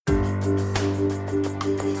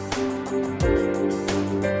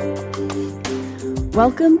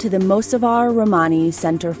Welcome to the Mossavar-Rahmani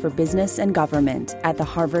Center for Business and Government at the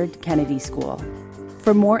Harvard Kennedy School.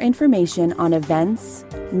 For more information on events,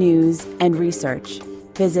 news, and research,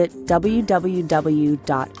 visit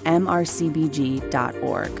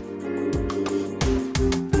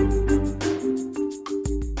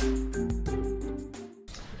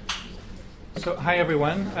So, hi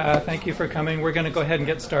everyone. Thank you for coming. We're going to go ahead and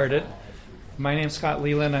get started. My name's Scott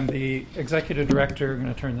Leland. I'm the Executive Director. I'm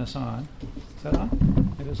going to turn this on. Is that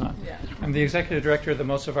on? It is on. Yeah. I'm the Executive Director of the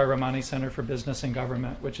Mossavar-Rahmani Center for Business and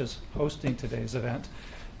Government, which is hosting today's event.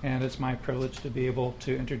 And it's my privilege to be able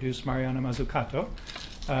to introduce Mariana Mazzucato.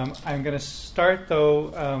 I'm going to start,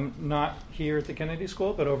 though, not here at the Kennedy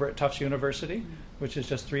School, but over at Tufts University, which is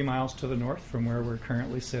just 3 miles to the north from where we're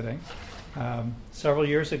currently sitting. Several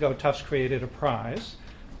years ago, Tufts created a prize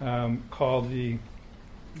called the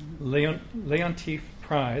Leontief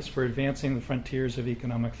Prize for Advancing the Frontiers of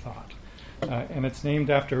Economic Thought. And it's named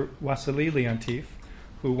after Wassily Leontief,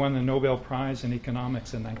 who won the Nobel Prize in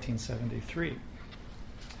Economics in 1973.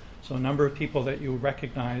 So a number of people that you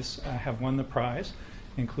recognize have won the prize,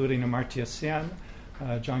 including Amartya Sen,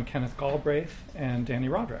 John Kenneth Galbraith, and Danny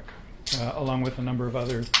Roderick, along with a number of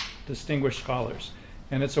other distinguished scholars.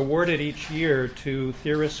 And it's awarded each year to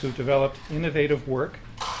theorists who've developed innovative work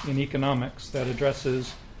in economics that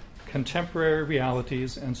addresses contemporary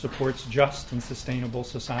realities and supports just and sustainable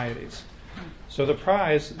societies. So the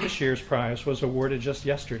prize, this year's prize, was awarded just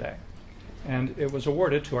yesterday. And it was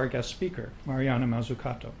awarded to our guest speaker, Mariana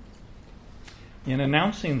Mazzucato. In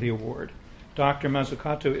announcing the award, Dr.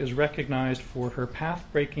 Mazzucato is recognized for her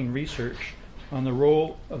path-breaking research on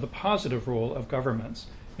the positive role of governments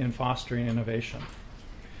in fostering innovation.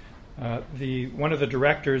 One of the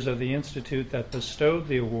directors of the institute that bestowed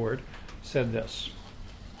the award said this: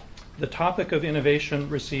 "The topic of innovation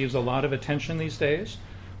receives a lot of attention these days.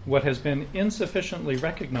 What has been insufficiently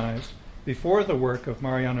recognized before the work of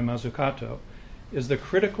Mariana Mazzucato is the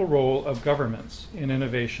critical role of governments in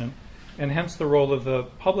innovation, and hence the role of the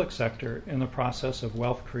public sector in the process of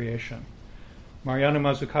wealth creation. Mariana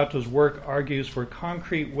Mazzucato's work argues for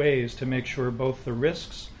concrete ways to make sure both the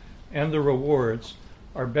risks and the rewards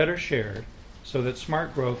are better shared so that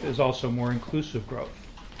smart growth is also more inclusive growth."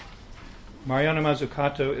 Mariana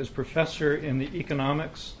Mazzucato is professor in the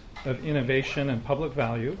economics of innovation and public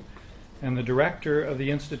value and the director of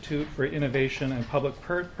the Institute for Innovation and Public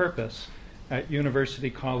Purpose at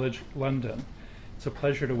University College London. It's a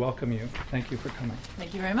pleasure to welcome you. Thank you for coming.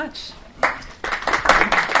 Thank you very much.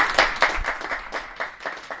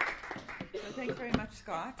 Thanks very much,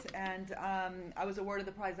 Scott. And I was awarded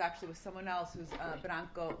the prize actually with someone else who's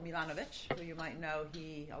Branko Milanovic, who you might know.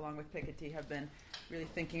 He, along with Piketty, have been really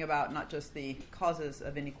thinking about not just the causes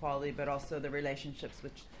of inequality, but also the relationships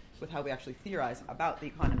with how we actually theorize about the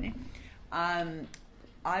economy.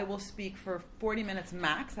 I will speak for 40 minutes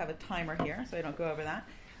max. I have a timer here, so I don't go over that.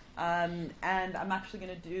 And I'm actually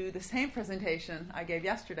going to do the same presentation I gave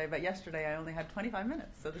yesterday, but yesterday I only had 25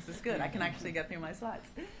 minutes, so this is good. I can actually get through my slides.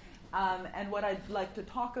 And what I'd like to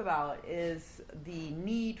talk about is the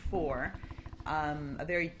need for a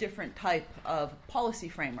very different type of policy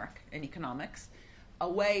framework in economics,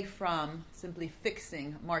 away from simply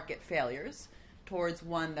fixing market failures towards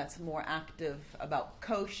one that's more active about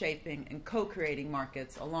co-shaping and co-creating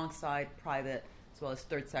markets alongside private as well as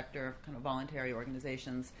third sector kind of voluntary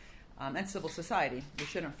organizations and civil society. We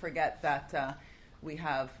shouldn't forget that we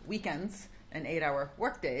have weekends and 8-hour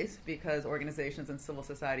workdays because organizations and civil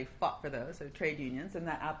society fought for those, so trade unions, and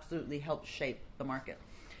that absolutely helped shape the market.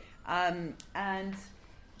 And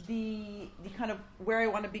the kind of where I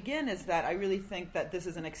want to begin is that I really think that this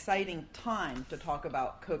is an exciting time to talk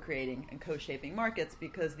about co-creating and co-shaping markets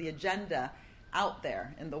because the agenda out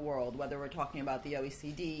there in the world, whether we're talking about the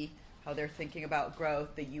OECD, how they're thinking about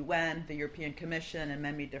growth, the UN, the European Commission, and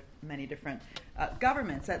many different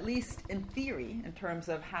governments, at least in theory, in terms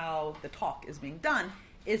of how the talk is being done,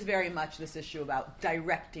 is very much this issue about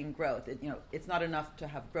directing growth. It's not enough to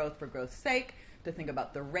have growth for growth's sake, to think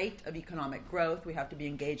about the rate of economic growth. We have to be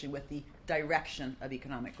engaging with the direction of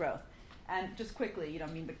economic growth. And just quickly,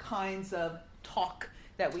 the kinds of talk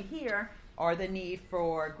that we hear are the need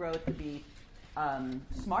for growth to be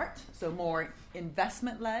smart, so more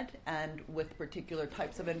investment-led and with particular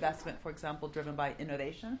types of investment, for example, driven by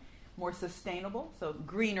innovation, more sustainable, so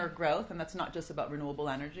greener growth, and that's not just about renewable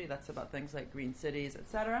energy, that's about things like green cities, et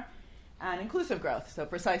cetera, and inclusive growth, so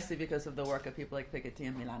precisely because of the work of people like Piketty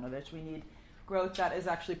and Milanovic, we need growth that is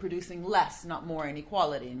actually producing less, not more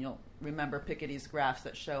inequality, and you'll remember Piketty's graphs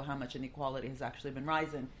that show how much inequality has actually been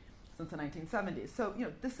rising since the 1970s. So,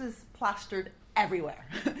 this is plastered everywhere.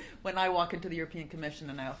 When I walk into the European Commission,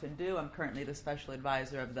 and I often do, I'm currently the special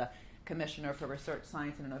advisor of the Commissioner for Research,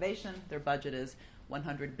 Science, and Innovation. Their budget is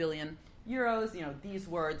 100 billion euros. These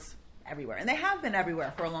words everywhere. And they have been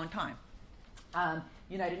everywhere for a long time.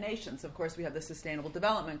 United Nations, of course, we have the Sustainable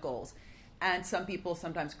Development Goals. And some people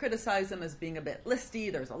sometimes criticize them as being a bit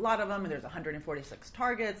listy. There's a lot of them, and there's 146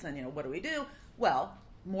 targets, and, what do we do? Well,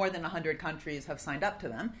 more than 100 countries have signed up to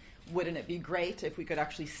them. Wouldn't it be great if we could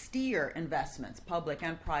actually steer investments, public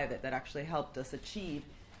and private, that actually helped us achieve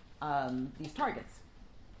these targets?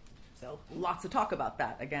 So lots of talk about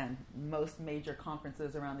that. Again, most major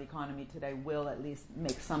conferences around the economy today will at least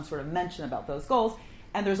make some sort of mention about those goals.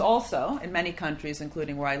 And there's also, in many countries,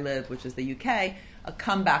 including where I live, which is the UK, a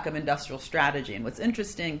comeback of industrial strategy. And what's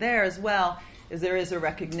interesting there as well is there is a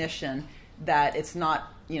recognition that it's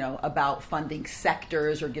not, about funding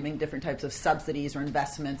sectors or giving different types of subsidies or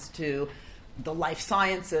investments to the life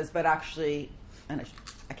sciences, but actually, and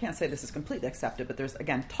I can't say this is completely accepted, but there's,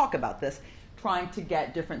 again, talk about this, trying to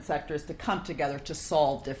get different sectors to come together to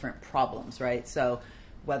solve different problems, right? So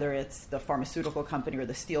whether it's the pharmaceutical company or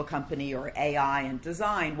the steel company or AI and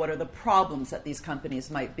design, what are the problems that these companies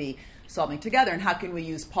might be solving together, and how can we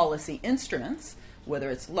use policy instruments, whether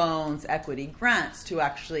it's loans, equity, grants, to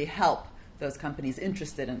actually help those companies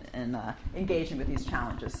interested in engaging with these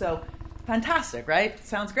challenges. So fantastic, right?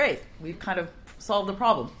 Sounds great. We've kind of solved the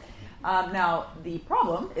problem. Now, the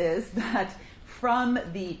problem is that from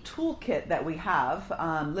the toolkit that we have,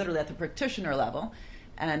 literally at the practitioner level,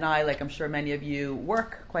 and I, like I'm sure many of you,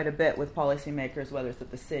 work quite a bit with policymakers, whether it's at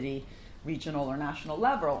the city, regional, or national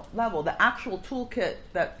level, the actual toolkit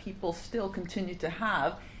that people still continue to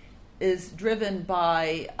have is driven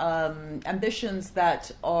by ambitions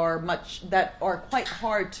that are quite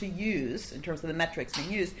hard to use in terms of the metrics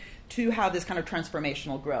being used to have this kind of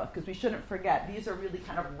transformational growth. Because we shouldn't forget, these are really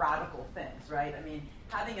kind of radical things, right? I mean,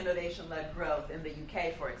 having innovation-led growth in the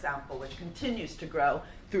UK, for example, which continues to grow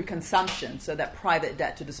through consumption, so that private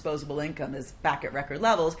debt to disposable income is back at record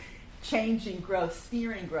levels, changing growth,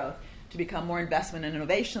 steering growth to become more investment and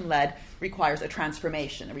innovation-led requires a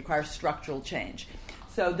transformation. It requires structural change.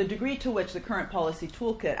 So the degree to which the current policy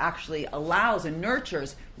toolkit actually allows and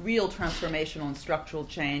nurtures real transformational and structural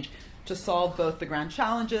change to solve both the grand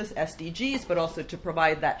challenges, SDGs, but also to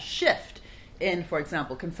provide that shift in, for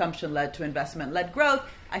example, consumption-led to investment-led growth,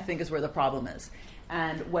 I think is where the problem is.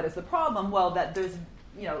 And what is the problem? Well, that there's,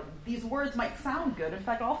 these words might sound good. In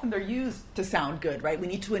fact, often they're used to sound good, right? We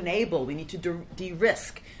need to enable, we need to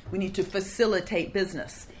de-risk, we need to facilitate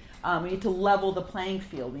business. We need to level the playing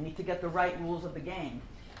field. We need to get the right rules of the game.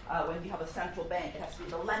 When you have a central bank, it has to be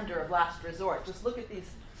the lender of last resort. Just look at these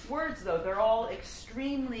words, though. They're all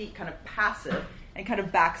extremely kind of passive and kind of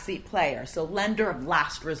backseat player. So lender of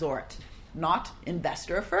last resort, not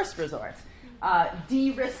investor of first resort.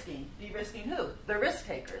 De-risking. De-risking who? The risk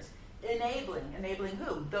takers. Enabling. Enabling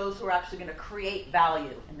who? Those who are actually going to create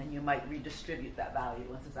value, and then you might redistribute that value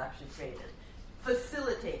once it's actually created.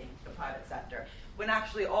 Facilitating the private sector, when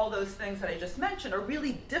actually all those things that I just mentioned are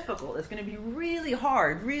really difficult. It's going to be really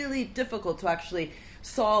hard, really difficult to actually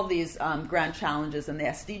solve these grand challenges and the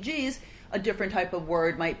SDGs. A different type of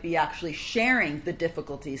word might be actually sharing the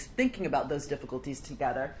difficulties, thinking about those difficulties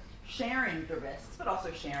together, sharing the risks, but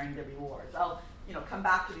also sharing the rewards. I'll come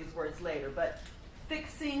back to these words later, but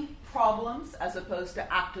fixing problems as opposed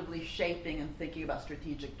to actively shaping and thinking about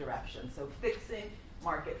strategic direction. So fixing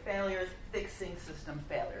market failures, fixing system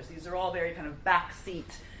failures. These are all very kind of backseat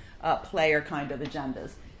player kind of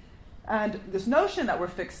agendas. And this notion that we're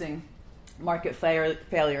fixing market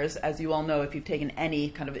failures, as you all know if you've taken any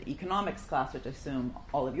kind of economics class, which I assume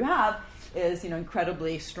all of you have, is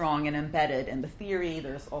incredibly strong and embedded in the theory.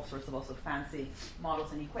 There's all sorts of also fancy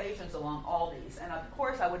models and equations along all these. And of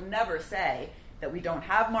course, I would never say that we don't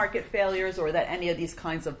have market failures or that any of these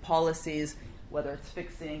kinds of policies, whether it's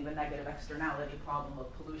fixing the negative externality problem of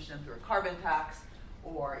pollution through a carbon tax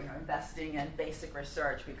or investing in basic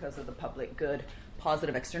research because of the public good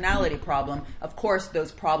positive externality problem. Of course,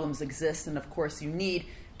 those problems exist, and of course you need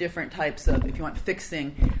different types of, if you want,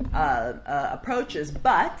 fixing approaches,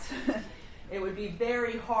 but it would be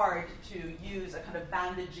very hard to use a kind of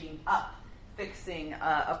bandaging up fixing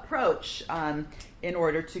approach in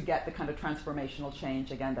order to get the kind of transformational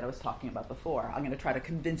change, again, that I was talking about before. I'm going to try to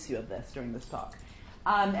convince you of this during this talk.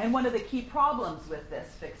 And one of the key problems with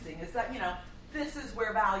this fixing is that, this is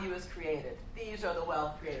where value is created. These are the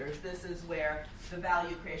wealth creators. This is where the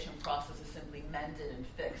value creation process is simply mended and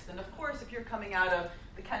fixed. And of course, if you're coming out of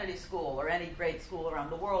the Kennedy School or any great school around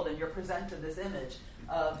the world and you're presented this image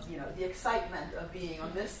of, the excitement of being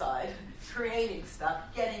on this side, creating stuff,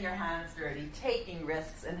 getting your hands dirty, taking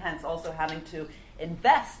risks, and hence also having to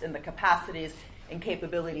invest in the capacities and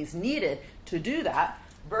capabilities needed to do that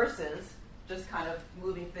versus just kind of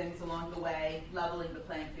moving things along the way, leveling the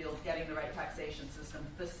playing field, getting the right taxation system,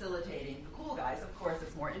 facilitating the cool guys. Of course,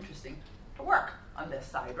 it's more interesting to work on this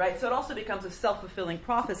side, right? So it also becomes a self-fulfilling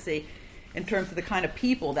prophecy in terms of the kind of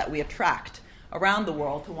people that we attract around the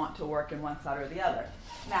world to want to work in one side or the other.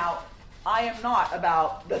 Now, I am not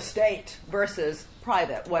about the state versus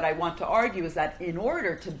private. What I want to argue is that in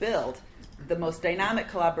order to build the most dynamic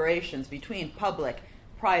collaborations between public,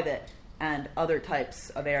 private, and other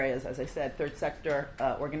types of areas, as I said, third sector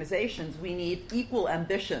organizations, we need equal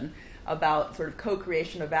ambition about sort of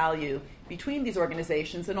co-creation of value between these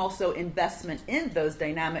organizations and also investment in those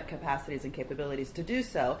dynamic capacities and capabilities to do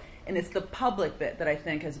so. And it's the public bit that I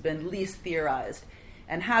think has been least theorized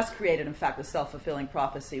and has created, in fact, a self-fulfilling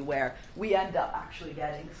prophecy where we end up actually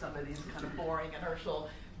getting some of these kind of boring, inertial,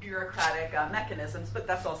 bureaucratic mechanisms, but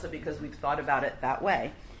that's also because we've thought about it that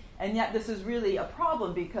way. And yet this is really a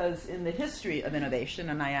problem because in the history of innovation,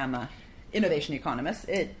 and I am an innovation economist,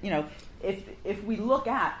 if we look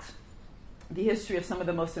at the history of some of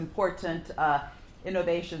the most important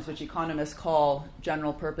innovations, which economists call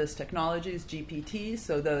general purpose technologies, GPTs,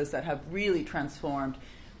 so those that have really transformed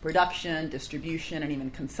production, distribution, and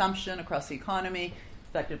even consumption across the economy,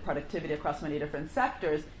 affected productivity across many different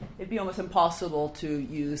sectors, it'd be almost impossible to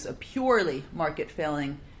use a purely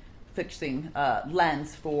fixing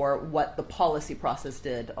lens for what the policy process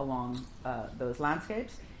did along those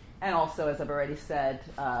landscapes. And also, as I've already said,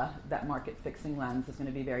 that market fixing lens is going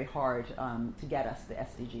to be very hard to get us the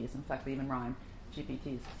SDGs. In fact, they even rhyme,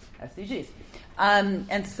 GPTs, SDGs.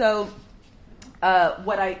 And so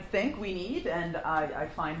what I think we need, and I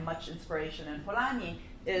find much inspiration in Polanyi,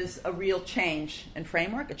 is a real change in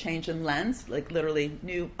framework, a change in lens, like literally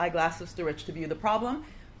new eyeglasses through which to view the problem,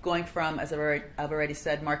 going from, as I've already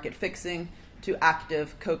said, market fixing to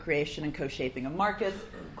active co-creation and co-shaping of markets.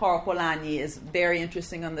 Karl Polanyi is very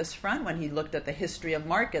interesting on this front. When he looked at the history of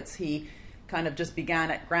markets, he kind of just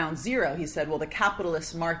began at ground zero. He said, well, the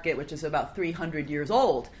capitalist market, which is about 300 years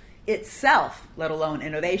old, itself, let alone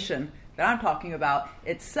innovation that I'm talking about,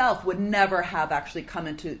 itself would never have actually come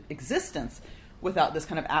into existence without this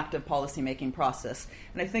kind of active policymaking process.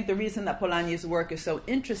 And I think the reason that Polanyi's work is so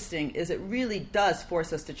interesting is it really does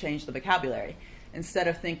force us to change the vocabulary. Instead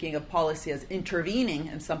of thinking of policy as intervening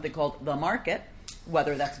in something called the market,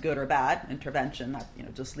 whether that's good or bad, intervention,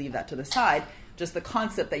 just leave that to the side, just the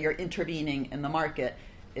concept that you're intervening in the market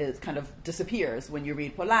is kind of disappears when you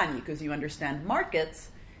read Polanyi, because you understand markets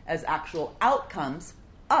as actual outcomes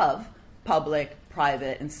of public,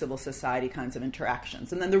 private, and civil society kinds of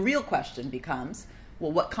interactions. And then the real question becomes,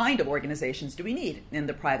 well, what kind of organizations do we need in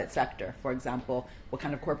the private sector? For example, what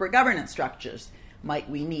kind of corporate governance structures might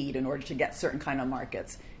we need in order to get certain kind of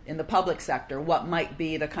markets? In the public sector, what might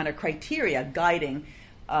be the kind of criteria guiding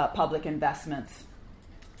public investments?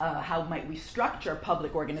 How might we structure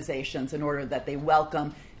public organizations in order that they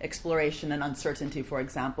welcome exploration and uncertainty, for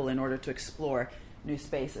example, in order to explore new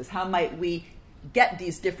spaces? How might we get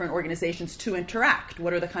these different organizations to interact?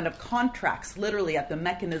 What are the kind of contracts, literally at the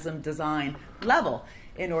mechanism design level,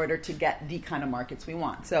 in order to get the kind of markets we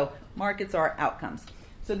want? So markets are outcomes.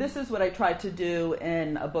 So this is what I tried to do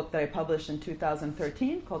in a book that I published in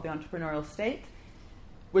 2013 called The Entrepreneurial State,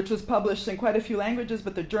 which was published in quite a few languages,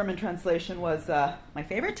 but the German translation was my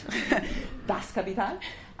favorite, Das Kapital,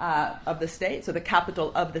 of the state, so the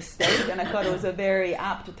capital of the state. And I thought it was a very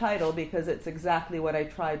apt title because it's exactly what I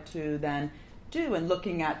tried to then do in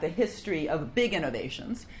looking at the history of big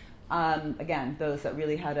innovations. Again, those that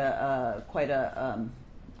really had quite a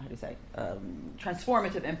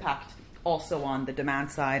transformative impact also on the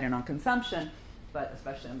demand side and on consumption, but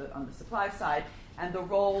especially on the supply side, and the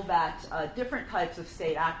role that different types of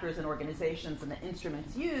state actors and organizations and the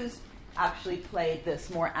instruments used actually played this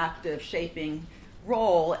more active shaping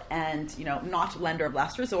role and, not lender of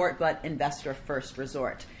last resort, but investor first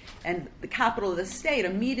resort. And the capital of the state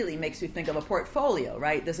immediately makes you think of a portfolio,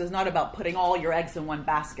 right? This is not about putting all your eggs in one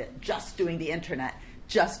basket, just doing the internet,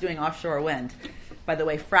 just doing offshore wind. By the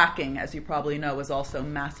way, fracking, as you probably know, was also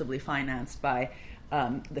massively financed by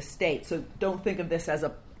the state. So don't think of this as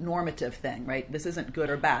a normative thing, right? This isn't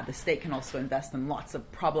good or bad. The state can also invest in lots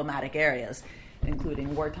of problematic areas.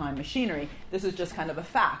 including wartime machinery. This is just kind of a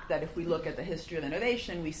fact that if we look at the history of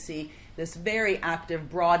innovation, we see this very active,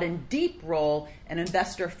 broad, and deep role, an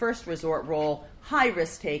investor first resort role, high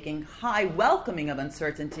risk-taking, high welcoming of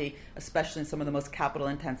uncertainty, especially in some of the most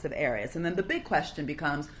capital-intensive areas. And then the big question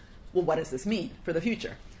becomes, well, what does this mean for the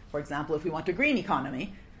future? For example, if we want a green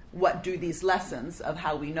economy, what do these lessons of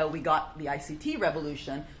how we know we got the ICT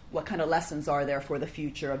revolution, what kind of lessons are there for the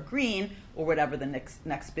future of green or whatever the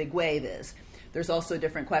next big wave is? There's also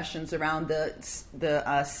different questions around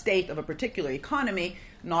the state of a particular economy.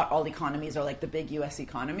 Not all economies are like the big U.S.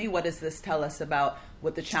 economy. What does this tell us about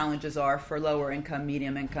what the challenges are for lower income,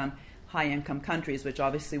 medium income, high income countries, which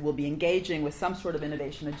obviously will be engaging with some sort of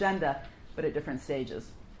innovation agenda, but at different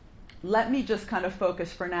stages? Let me just kind of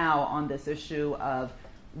focus for now on this issue of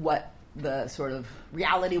what the sort of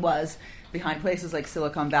reality was behind places like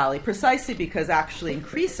Silicon Valley, precisely because actually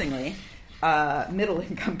increasingly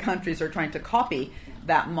middle-income countries are trying to copy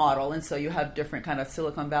that model, and so you have different kind of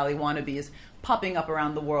Silicon Valley wannabes popping up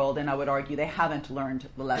around the world, and I would argue they haven't learned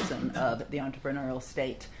the lesson of the entrepreneurial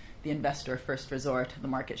state, the investor first resort, the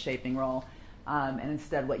market-shaping role. And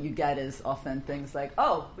instead what you get is often things like,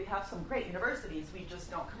 oh, we have some great universities, we just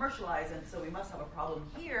don't commercialize, and so we must have a problem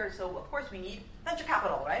here, so of course we need venture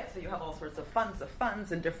capital, right? So you have all sorts of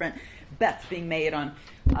funds and different bets being made on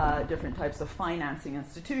different types of financing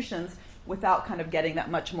institutions without kind of getting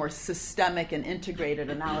that much more systemic and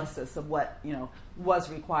integrated analysis of what was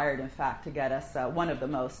required, in fact, to get us one of the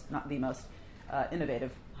most, not the most,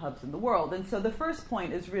 innovative hubs in the world. And so the first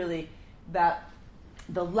point is really that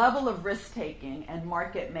the level of risk-taking and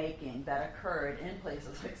market-making that occurred in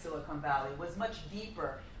places like Silicon Valley was much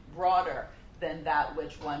deeper, broader than that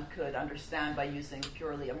which one could understand by using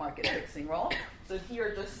purely a market-fixing role. So here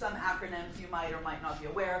are just some acronyms. You might or might not be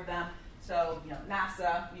aware of them. So,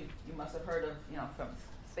 NASA, you must have heard of, from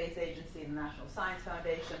Space Agency, the National Science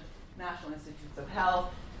Foundation, National Institutes of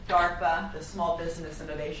Health, DARPA, the Small Business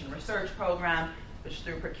Innovation Research Program, which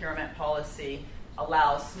through procurement policy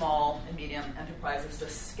allows small and medium enterprises to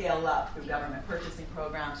scale up through government purchasing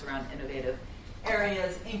programs around innovative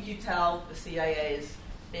areas. InQtel, the CIA's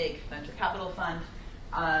big venture capital fund.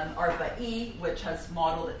 ARPA-E, which has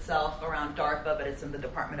modeled itself around DARPA, but it's in the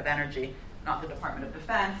Department of Energy, not the Department of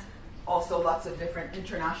Defense. Also lots of different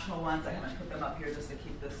international ones. I haven't put them up here just to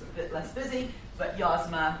keep this a bit less busy. But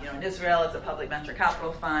YOSMA, in Israel, is a public venture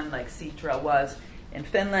capital fund, like Citra was in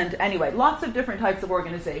Finland. Anyway, lots of different types of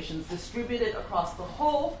organizations distributed across the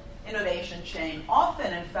whole innovation chain,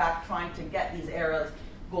 often, in fact, trying to get these areas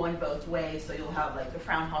going both ways. So you'll have like the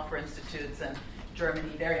Fraunhofer Institutes in Germany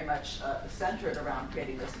very much centered around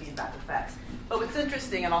creating those feedback effects. But what's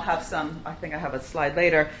interesting, and I'll have I think I have a slide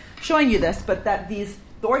later showing you this, but that the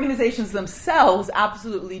organizations themselves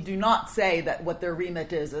absolutely do not say that what their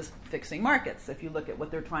remit is fixing markets. If you look at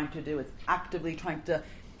what they're trying to do, it's actively trying to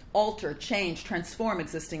alter, change, transform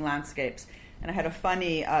existing landscapes. And I had a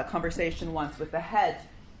funny conversation once with the head,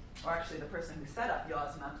 or actually the person who set up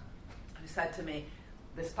YOSMA, who said to me,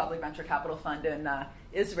 this public venture capital fund in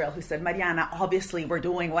Israel, who said, Mariana, obviously we're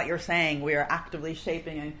doing what you're saying. We are actively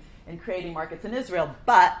shaping and creating markets in Israel,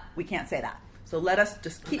 but we can't say that. So let us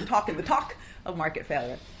just keep talking the talk of market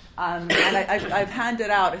failure. And I've handed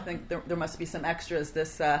out, I think there must be some extras,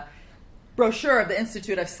 this brochure of the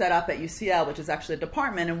institute I've set up at UCL, which is actually a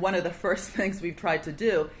department, and one of the first things we've tried to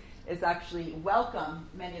do is actually welcome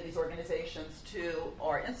many of these organizations to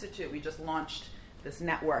our institute. We just launched this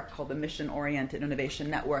network called the Mission-Oriented Innovation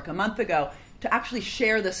Network a month ago to actually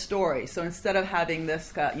share the story. So instead of having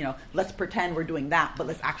this, let's pretend we're doing that, but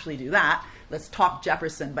let's actually do that, let's talk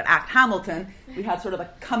Jefferson but act Hamilton, we had sort of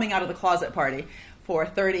a coming out of the closet party for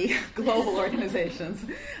 30 global organizations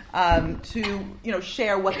to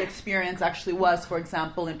share what the experience actually was, for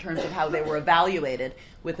example, in terms of how they were evaluated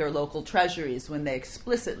with their local treasuries when they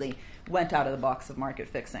explicitly went out of the box of market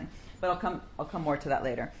fixing. But I'll come more to that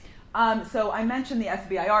later. So I mentioned the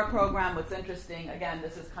SBIR program. What's interesting, again,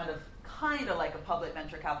 this is kind of like a public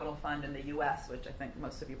venture capital fund in the U.S., which I think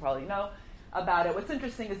most of you probably know about it. What's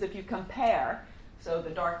interesting is if you compare, so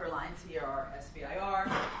the darker lines here are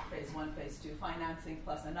SBIR, phase 1, phase 2 financing,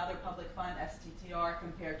 plus another public fund, STTR,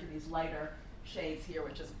 compared to these lighter shades here,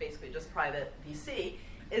 which is basically just private VC,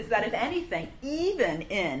 is that if anything, even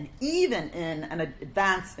in an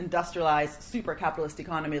advanced, industrialized, super capitalist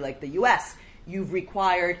economy like the U.S., you've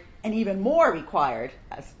required, and even more required,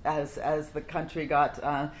 as the country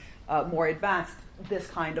got more advanced, this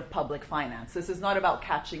kind of public finance. This is not about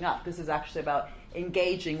catching up. This is actually about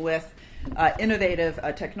engaging with innovative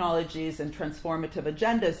technologies and transformative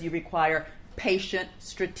agendas. You require patient,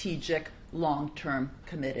 strategic, long-term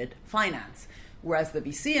committed finance, Whereas the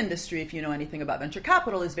VC industry, if you know anything about venture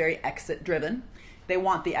capital, is very exit-driven. They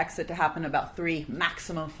want the exit to happen in about 3,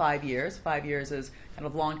 maximum 5 years. 5 years is kind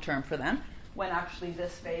of long-term for them. When actually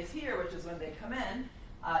this phase here, which is when they come in,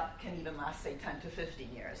 can even last, say, 10 to 15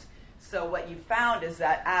 years. So what you found is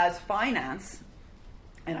that as finance,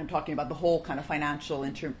 and I'm talking about the whole kind of financial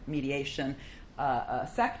intermediation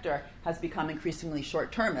sector, has become increasingly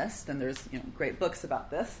short-termist, and there's great books about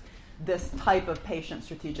this type of patient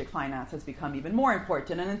strategic finance has become even more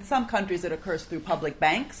important. And in some countries it occurs through public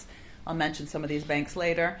banks. I'll mention some of these banks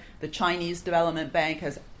later. The Chinese Development Bank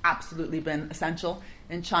has absolutely been essential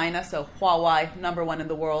in China. So Huawei, number one in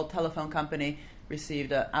the world telephone company,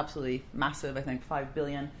 received an absolutely massive, I think, $5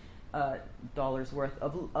 billion worth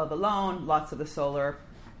of a loan. Lots of the solar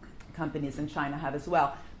companies in China have as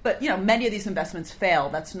well. But many of these investments fail.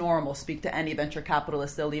 That's normal. Speak to any venture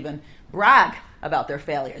capitalist; they'll even brag about their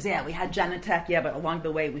failures. Yeah, we had Genentech. Yeah, but along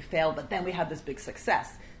the way we failed. But then we had this big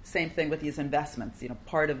success. Same thing with these investments.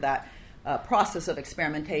 Part of that process of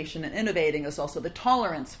experimentation and innovating is also the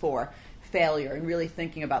tolerance for failure and really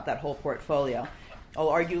thinking about that whole portfolio. I'll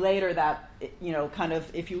argue later that kind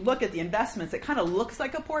of if you look at the investments, it kind of looks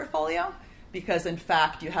like a portfolio because in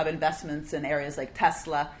fact you have investments in areas like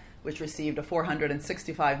Tesla, which received a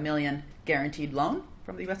 $465 million guaranteed loan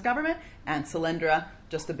from the U.S. government, and Solyndra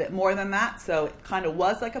just a bit more than that. So it kind of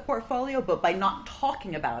was like a portfolio, but by not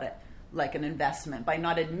talking about it like an investment, by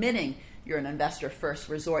not admitting you're an investor first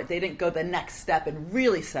resort, they didn't go the next step and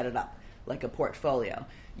really set it up like a portfolio.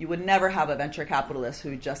 You would never have a venture capitalist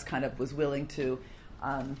who just kind of was willing to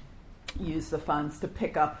use the funds to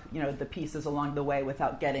pick up the pieces along the way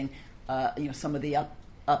without getting some of the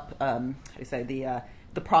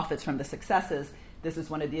the profits from the successes. This is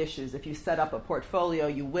one of the issues. If you set up a portfolio,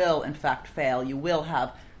 you will, in fact, fail. You will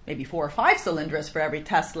have maybe 4 or 5 Solyndras for every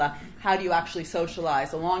Tesla. How do you actually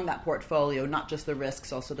socialize along that portfolio, not just the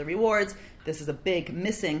risks, also the rewards? This is a big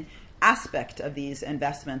missing aspect of these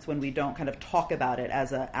investments when we don't kind of talk about it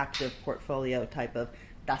as an active portfolio type of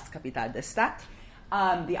das Kapital des Staat.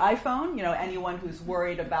 The iPhone, anyone who's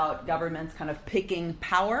worried about governments kind of picking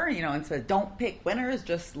power, and says don't pick winners,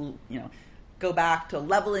 just, go back to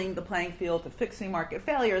leveling the playing field, to fixing market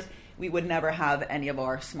failures, we would never have any of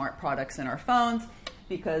our smart products in our phones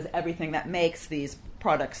because everything that makes these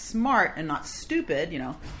products smart and not stupid,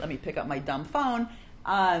 let me pick up my dumb phone,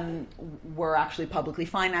 were actually publicly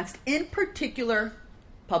financed, in particular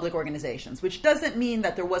public organizations, which doesn't mean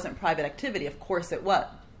that there wasn't private activity. Of course it was.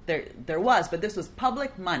 There was, but this was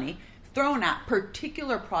public money thrown at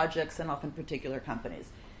particular projects and often particular companies.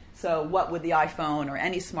 So what would the iPhone or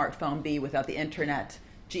any smartphone be without the internet,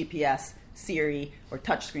 GPS, Siri, or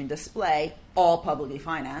touchscreen display, all publicly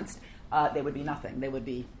financed? They would be nothing. They would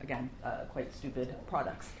be, again, quite stupid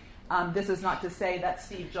products. This is not to say that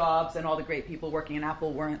Steve Jobs and all the great people working in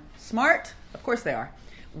Apple weren't smart. Of course they are.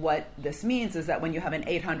 What this means is that when you have an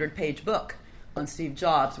 800-page book on Steve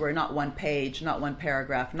Jobs, where not one page, not one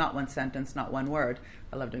paragraph, not one sentence, not one word,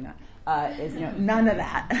 I love doing that, none of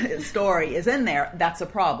that story is in there, that's a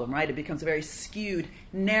problem, right? It becomes a very skewed,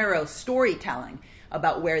 narrow storytelling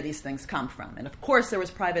about where these things come from. And of course there was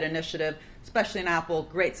private initiative, especially in Apple,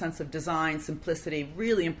 great sense of design, simplicity,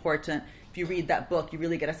 really important. If you read that book, you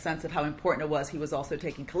really get a sense of how important it was. He was also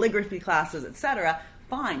taking calligraphy classes, etc.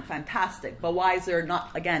 Fine, fantastic. But why is there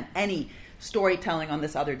not, again, any storytelling on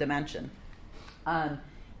this other dimension?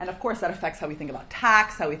 And of course that affects how we think about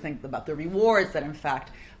tax, how we think about the rewards that in fact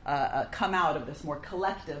come out of this more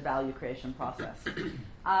collective value creation process.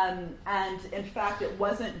 And in fact it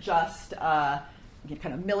wasn't just kind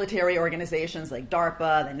of military organizations like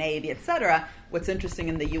DARPA, the Navy, etc. What's interesting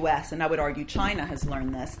in the US, and I would argue China has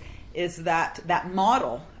learned this, is that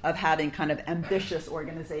model of having kind of ambitious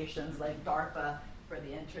organizations like DARPA for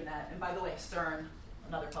the internet, and by the way CERN,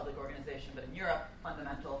 another public organization but in Europe,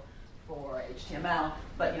 fundamental for HTML,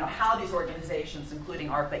 but how these organizations, including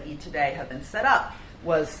ARPA-E today, have been set up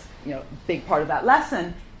was a big part of that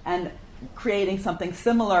lesson, and creating something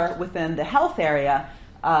similar within the health area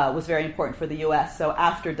was very important for the U.S. So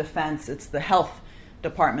after defense, it's the health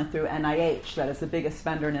department through NIH that is the biggest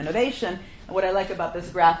spender in innovation. And what I like about this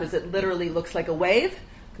graph is it literally looks like a wave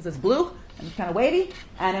because it's blue and it's kind of wavy.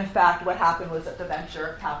 And in fact, what happened was that the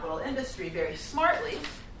venture capital industry very smartly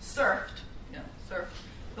surfed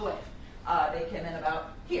the wave. They came in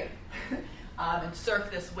about here and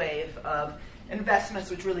surfed this wave of investments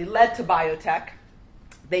which really led to biotech.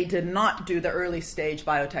 They did not do the early stage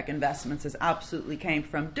biotech investments, as absolutely came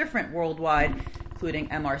from different worldwide, including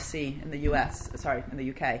MRC in the in the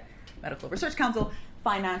UK, Medical Research Council,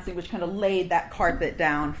 financing, which kind of laid that carpet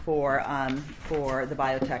down for the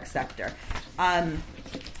biotech sector.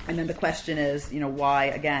 And then the question is, why,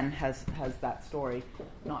 again, has that story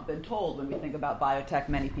not been told? When we think about biotech,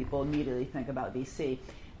 many people immediately think about VC.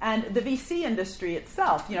 And the VC industry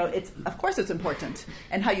itself, of course it's important.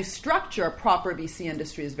 And how you structure a proper VC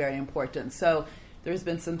industry is very important. So there's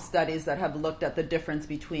been some studies that have looked at the difference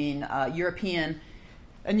between European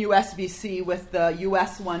and US VC, with the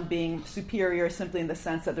US one being superior simply in the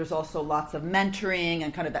sense that there's also lots of mentoring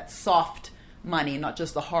and kind of that soft money, not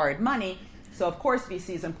just the hard money. So of course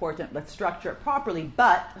VC is important. Let's structure it properly.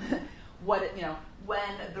 But when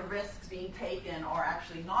the risks being taken are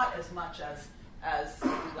actually not as much as we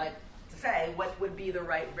like to say, what would be the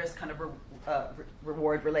right risk kind of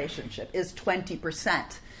reward relationship? Is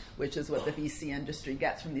 20%, which is what the VC industry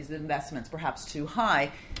gets from these investments, perhaps too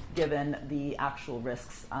high, given the actual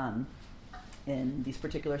risks in these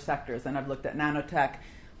particular sectors? And I've looked at nanotech,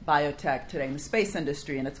 biotech, today in the space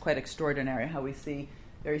industry, and it's quite extraordinary how we see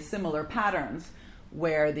very similar patterns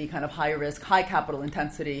where the kind of high risk, high capital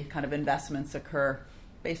intensity kind of investments occur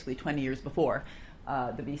basically 20 years before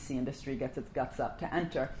the VC industry gets its guts up to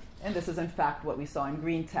enter. And this is, in fact, what we saw in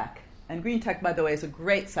green tech. And green tech, by the way, is a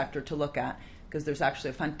great sector to look at because there's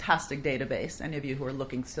actually a fantastic database. Any of you who are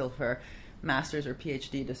looking still for master's or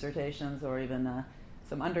PhD dissertations or even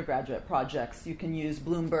some undergraduate projects, you can use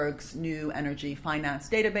Bloomberg's new energy finance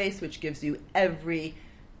database, which gives you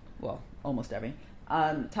almost every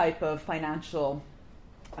type of financial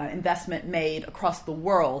investment made across the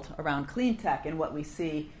world around clean tech. And what we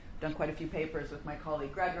see, I've done quite a few papers with my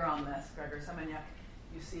colleague Gregor on this, Gregor Semeniuk,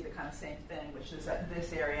 you see the kind of same thing, which is that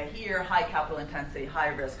this area here, high capital intensity, high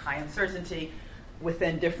risk, high uncertainty,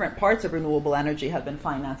 within different parts of renewable energy have been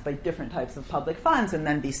financed by different types of public funds, and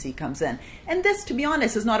then VC comes in. And this, to be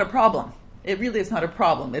honest, is not a problem. It really is not a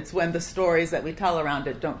problem. It's when the stories that we tell around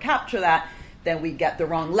it don't capture that, then we get the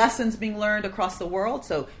wrong lessons being learned across the world.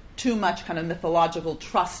 So too much kind of mythological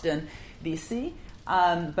trust in VC,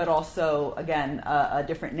 but also, again,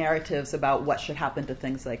 different narratives about what should happen to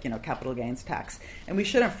things like, capital gains tax. And we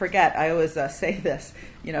shouldn't forget, I always say this,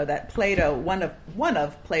 that Plato, one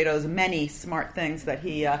of Plato's many smart things that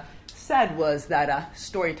he said was that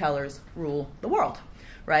storytellers rule the world,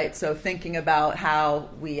 right? So thinking about how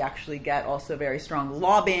we actually get also very strong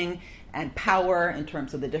lobbying and power in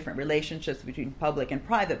terms of the different relationships between public and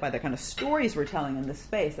private by the kind of stories we're telling in this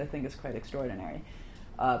space, I think is quite extraordinary.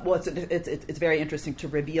 It's very interesting to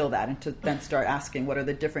reveal that and to then start asking what are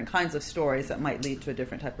the different kinds of stories that might lead to a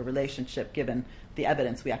different type of relationship given the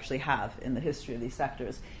evidence we actually have in the history of these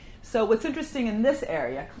sectors. So what's interesting in this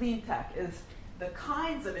area, clean tech, is the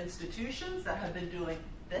kinds of institutions that have been doing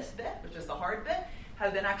this bit, which is the hard bit,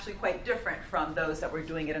 have been actually quite different from those that were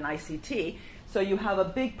doing it in ICT. So you have a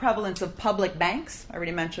big prevalence of public banks. I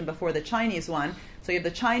already mentioned before the Chinese one. So you have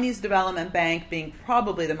the Chinese Development Bank being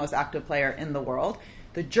probably the most active player in the world.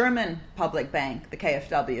 The German Public Bank, the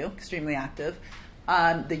KfW, extremely active.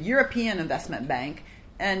 The European Investment Bank.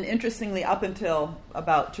 And interestingly, up until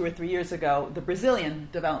about 2 or 3 years ago, the Brazilian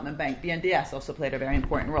Development Bank, BNDES, also played a very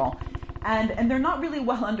important role. And they're not really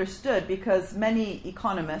well understood because many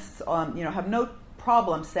economists have no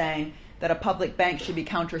problem saying that a public bank should be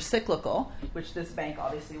counter-cyclical, which this bank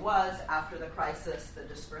obviously was. After the crisis, the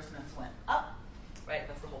disbursements went up, right?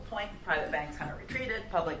 That's the whole point. Private banks kind of retreated,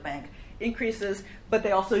 public bank increases, but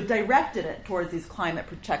they also directed it towards these climate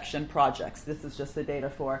protection projects. This is just the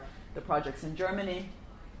data for the projects in Germany.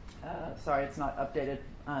 Sorry, it's not updated,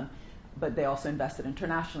 but they also invested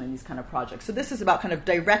internationally in these kind of projects. So this is about kind of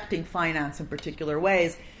directing finance in particular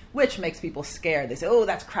ways, which makes people scared. They say, oh,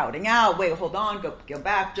 that's crowding out. Wait, hold on, go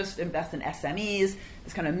back, just invest in SMEs.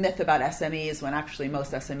 This kind of myth about SMEs when actually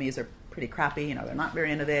most SMEs are pretty crappy. They're not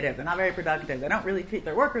very innovative. They're not very productive. They don't really treat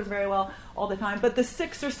their workers very well all the time. But the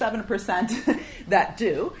 6 or 7% that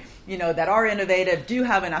do, that are innovative, do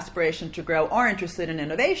have an aspiration to grow, are interested in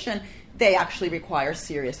innovation, they actually require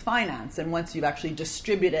serious finance. And once you've actually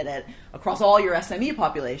distributed it across all your SME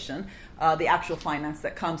population, the actual finance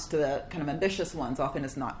that comes to the kind of ambitious ones often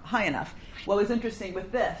is not high enough. What was interesting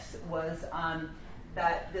with this was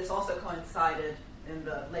that this also coincided in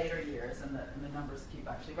the later years, and the numbers keep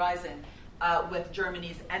actually rising, with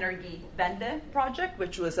Germany's Energiewende project,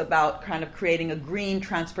 which was about kind of creating a green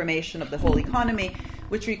transformation of the whole economy,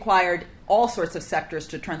 which required all sorts of sectors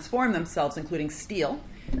to transform themselves, including steel.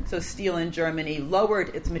 So steel in Germany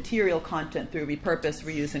lowered its material content through repurpose,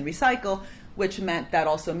 reuse, and recycle, which meant that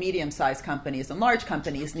also medium-sized companies and large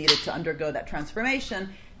companies needed to undergo that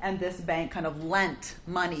transformation, and this bank kind of lent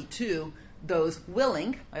money to those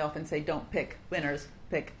willing, I often say don't pick winners,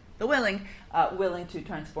 pick the willing to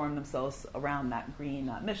transform themselves around that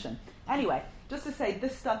green mission. Anyway, just to say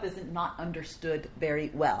this stuff isn't not understood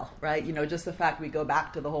very well, right? Just the fact we go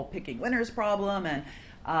back to the whole picking winners problem and,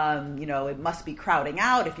 it must be crowding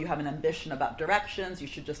out. If you have an ambition about directions, you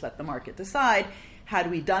should just let the market decide.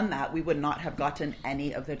 Had we done that, we would not have gotten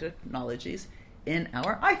any of the technologies in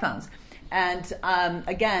our iPhones. And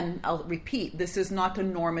again, I'll repeat, this is not a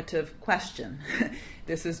normative question.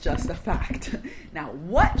 This is just a fact. Now,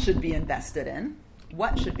 what should be invested in?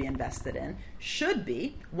 Should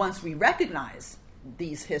be, once we recognize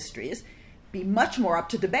these histories, be much more up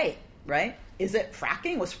to debate, right? Is it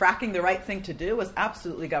fracking? Was fracking the right thing to do? Was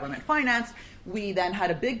absolutely government financed? We then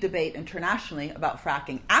had a big debate internationally about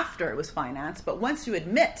fracking after it was financed. But once you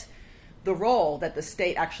admit the role that the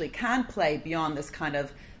state actually can play beyond this kind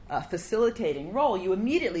of facilitating role, you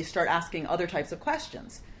immediately start asking other types of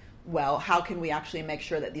questions. Well, how can we actually make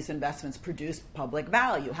sure that these investments produce public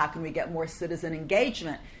value? How can we get more citizen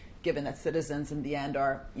engagement, given that citizens in the end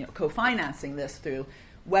are co-financing this through,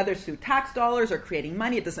 whether through tax dollars or creating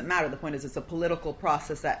money, it doesn't matter. The point is it's a political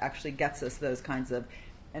process that actually gets us those kinds of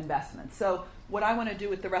investments. So what I want to do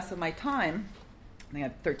with the rest of my time, I think I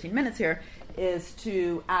have 13 minutes here, is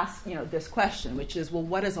to ask this question, which is, well,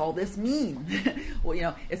 what does all this mean?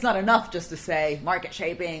 Well, it's not enough just to say market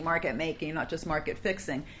shaping, market making, not just market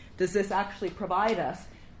fixing. Does this actually provide us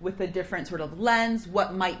with a different sort of lens?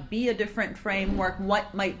 What might be a different framework?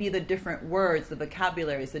 What might be the different words, the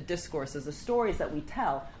vocabularies, the discourses, the stories that we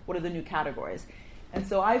tell? What are the new categories? And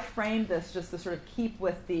so I framed this just to sort of keep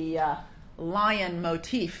with the lion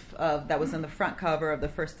motif that was in the front cover of the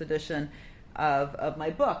first edition of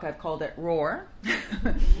my book. I've called it Roar.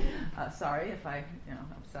 Sorry if I'm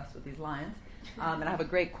obsessed with these lions. And I have a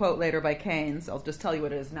great quote later by Keynes. I'll just tell you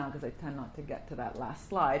what it is now because I tend not to get to that last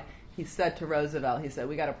slide. He said to Roosevelt, he said,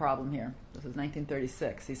 we got a problem here. This was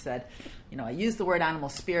 1936. He said, I use the word animal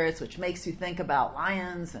spirits, which makes you think about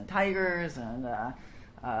lions and tigers and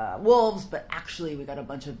wolves, but actually we got a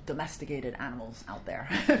bunch of domesticated animals out there.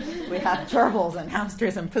 We have gerbils and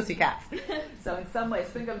hamsters and pussycats. So in some ways,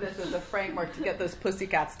 think of this as a framework to get those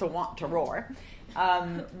pussycats to want to roar.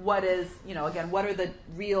 What is, again, what are the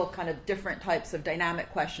real kind of different types of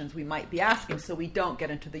dynamic questions we might be asking so we don't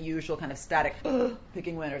get into the usual kind of static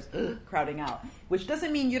picking winners, crowding out, which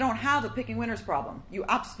doesn't mean you don't have a picking winners problem. You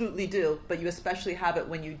absolutely do, but you especially have it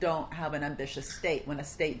when you don't have an ambitious state, when a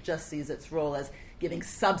state just sees its role as giving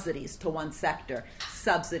subsidies to one sector,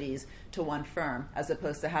 subsidies to one firm, as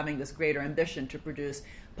opposed to having this greater ambition to produce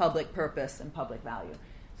public purpose and public value.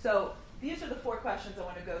 So these are the 4 questions I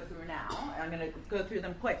want to go through now. I'm going to go through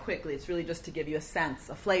them quite quickly. It's really just to give you a sense,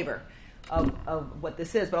 a flavor of what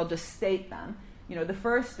this is, but I'll just state them. The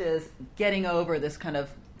first is getting over this kind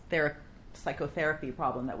of psychotherapy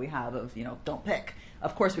problem that we have of, don't pick.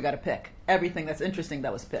 Of course we got to pick. Everything that's interesting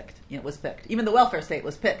that was picked, was picked. Even the welfare state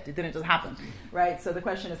was picked. It didn't just happen, right? So the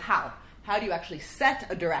question is how? How do you actually set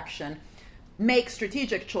a direction, make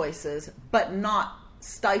strategic choices, but not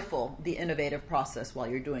stifle the innovative process while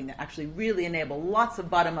you're doing that? Actually really enable lots of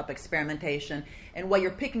bottom-up experimentation, and what you're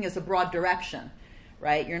picking is a broad direction,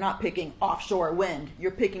 right? You're not picking offshore wind. You're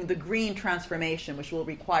picking the green transformation, which will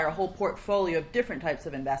require a whole portfolio of different types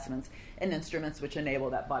of investments and instruments which enable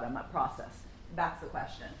that bottom-up process. That's the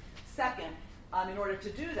question. Second, in order to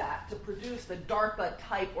do that, to produce the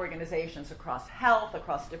DARPA-type organizations across health,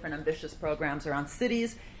 across different ambitious programs around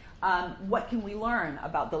cities, what can we learn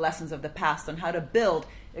about the lessons of the past on how to build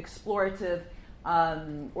explorative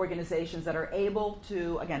organizations that are able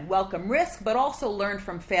to, again, welcome risk, but also learn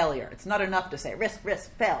from failure. It's not enough to say risk,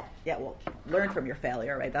 fail. Yeah, well, learn from your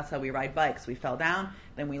failure, right? That's how we ride bikes. We fell down,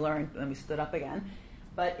 then we learned, then we stood up again.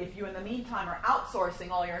 But if you, in the meantime, are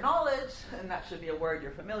outsourcing all your knowledge, and that should be a word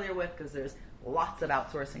you're familiar with because there's lots of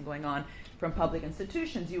outsourcing going on from public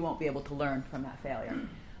institutions, you won't be able to learn from that failure.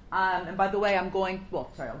 And by the way, I'll go on,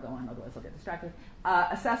 otherwise I'll get distracted.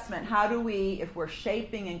 Assessment, how do we, if we're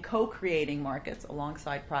shaping and co-creating markets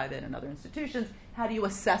alongside private and other institutions, how do you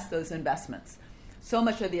assess those investments? So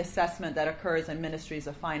much of the assessment that occurs in ministries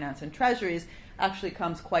of finance and treasuries actually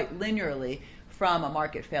comes quite linearly from a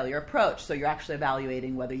market failure approach. So you're actually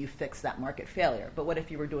evaluating whether you fix that market failure. But what if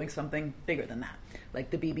you were doing something bigger than that? Like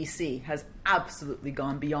the BBC has absolutely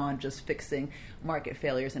gone beyond just fixing market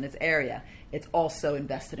failures in its area. It's also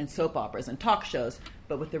invested in soap operas and talk shows,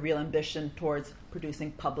 but with the real ambition towards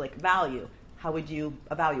producing public value. How would you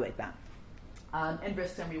evaluate that? And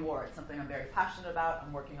risks and rewards, something I'm very passionate about.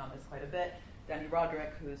 I'm working on this quite a bit. Danny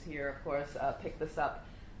Roderick, who's here, of course, picked this up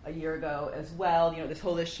a year ago as well. This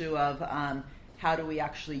whole issue of how do we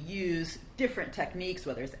actually use different techniques,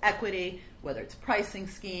 whether it's equity, whether it's pricing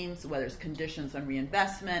schemes, whether it's conditions on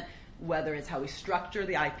reinvestment, whether it's how we structure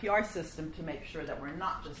the IPR system to make sure that we're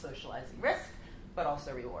not just socializing risk, but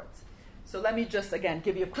also rewards. So let me just, again,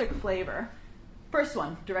 give you a quick flavor. First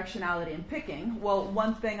one, directionality and picking. Well,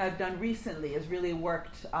 one thing I've done recently is really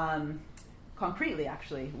worked concretely,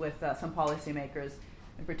 actually, with some policymakers,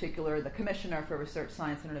 in particular the Commissioner for Research,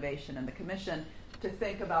 Science, and Innovation, and the Commission, to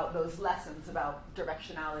think about those lessons about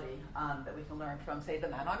directionality that we can learn from, say, the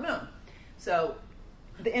man on moon. So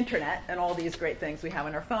the internet and all these great things we have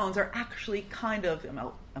on our phones are actually kind of,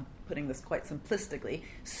 I'm putting this quite simplistically,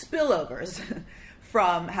 spillovers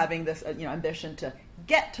from having this ambition to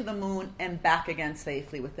get to the moon and back again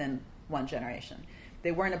safely within one generation.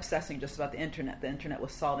 They weren't obsessing just about the internet. The internet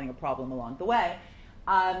was solving a problem along the way.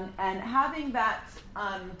 And having that,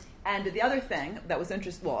 and the other thing that was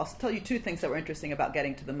interesting, well, I'll tell you two things that were interesting about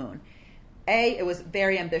getting to the moon. A, it was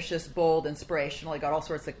very ambitious, bold, inspirational. It got all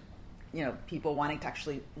sorts of people wanting to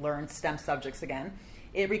actually learn STEM subjects again.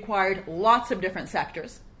 It required lots of different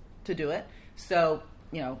sectors to do it. So,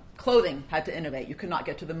 clothing had to innovate. You could not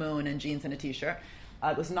get to the moon in jeans and a t-shirt.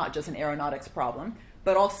 It was not just an aeronautics problem.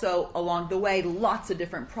 But also, along the way, lots of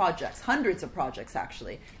different projects, hundreds of projects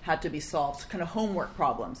actually, had to be solved, kind of homework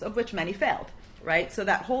problems, of which many failed, right? So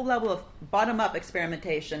that whole level of bottom-up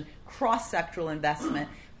experimentation, cross-sectoral investment,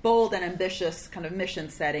 bold and ambitious kind of mission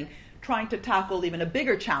setting, trying to tackle even a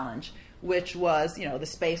bigger challenge, which was, the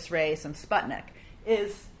space race and Sputnik,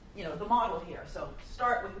 is, the model here. So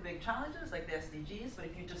start with the big challenges like the SDGs, but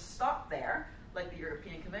if you just stop there, like the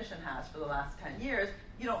European Commission has for the last 10 years,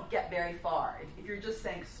 you don't get very far. If you're just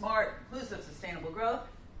saying smart, inclusive, sustainable growth,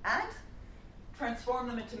 and transform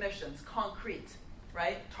them into missions, concrete,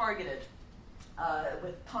 right, targeted,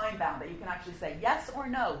 with time bound, that you can actually say yes or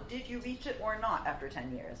no, did you reach it or not after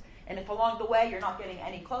 10 years? And if along the way you're not getting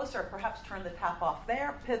any closer, perhaps turn the tap off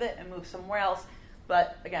there, pivot, and move somewhere else.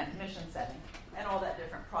 But again, mission setting and all that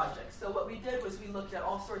different projects. So what we did was we looked at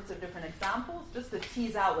all sorts of different examples just to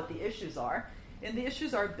tease out what the issues are. And the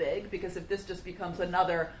issues are big, because if this just becomes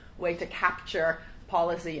another way to capture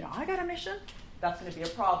policy, I got a mission, that's going to be a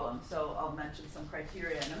problem. So I'll mention some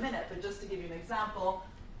criteria in a minute, but just to give you an example,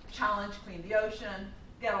 challenge, clean the ocean,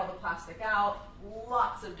 get all the plastic out,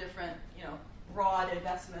 lots of different, broad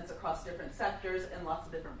investments across different sectors and lots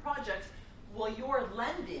of different projects. Well, your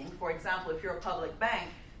lending, for example, if you're a public bank,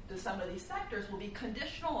 to some of these sectors will be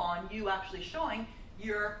conditional on you actually showing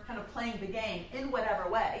you're kind of playing the game in whatever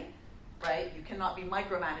way, right? You cannot be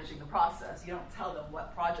micromanaging the process. You don't tell them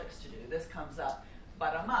what projects to do. This comes up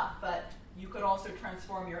bottom up. But you could also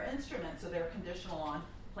transform your instruments so they're conditional on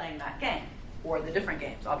playing that game or the different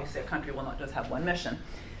games. Obviously, a country will not just have one mission.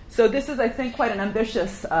 So this is, I think, quite an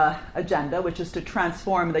ambitious agenda, which is to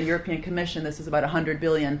transform the European Commission. This is about 100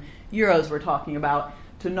 billion euros we're talking about,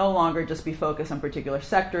 to no longer just be focused on particular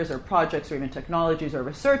sectors or projects or even technologies or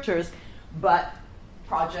researchers, but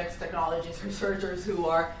projects, technologies, researchers who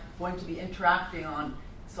are going to be interacting on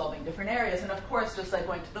solving different areas. And of course, just like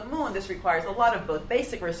going to the moon, this requires a lot of both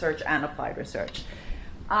basic research and applied research.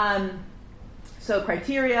 So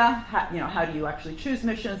criteria, how do you actually choose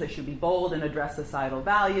missions? They should be bold and address societal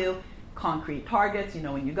value. Concrete targets,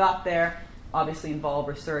 when you got there. Obviously involve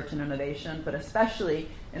research and innovation, but especially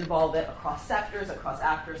involve it across sectors, across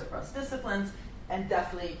actors, across disciplines, and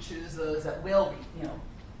definitely choose those that will be,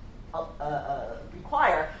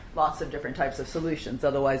 require lots of different types of solutions.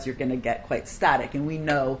 Otherwise, you're going to get quite static. And we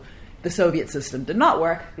know the Soviet system did not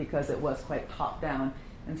work because it was quite top-down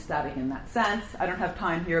and static in that sense. I don't have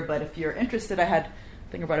time here, but if you're interested, I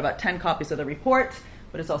think I brought about 10 copies of the report,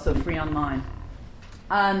 but it's also free online.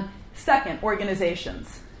 Second,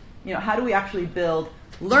 organizations. How do we actually build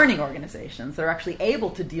learning organizations that are actually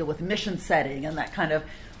able to deal with mission setting and that kind of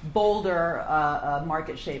bolder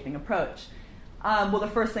market-shaping approach? Well, the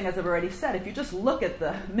first thing, as I've already said, if you just look at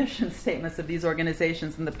the mission statements of these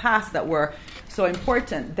organizations in the past that were so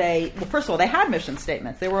important, first of all, they had mission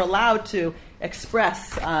statements. They were allowed to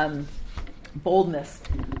express boldness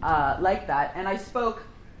like that. And I spoke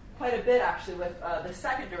quite a bit, actually, with the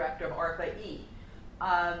second director of ARPA-E.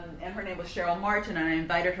 And her name was Cheryl Martin, and I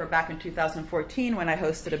invited her back in 2014 when I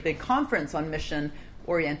hosted a big conference on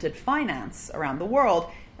mission-oriented finance around the world.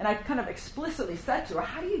 And I kind of explicitly said to her,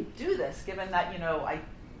 how do you do this, given that,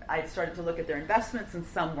 I started to look at their investments and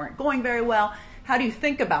some weren't going very well. How do you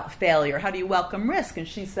think about failure? How do you welcome risk? And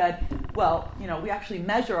she said, well, we actually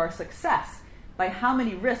measure our success by how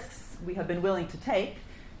many risks we have been willing to take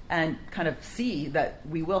and kind of see that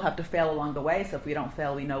we will have to fail along the way. So if we don't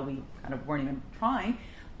fail, we know we kind of weren't even trying.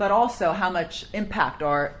 But also how much impact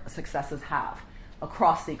our successes have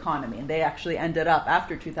across the economy. And they actually ended up,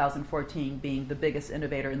 after 2014, being the biggest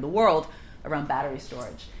innovator in the world around battery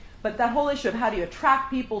storage. But that whole issue of how do you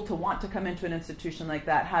attract people to want to come into an institution like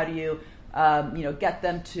that? How do you get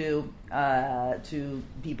them to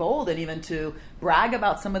be bold and even to brag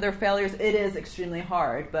about some of their failures? It is extremely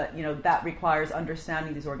hard, but that requires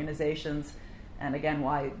understanding these organizations. And again,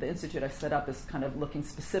 why the institute I've set up is kind of looking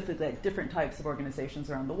specifically at different types of organizations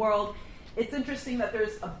around the world. It's interesting that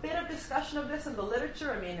there's a bit of discussion of this in the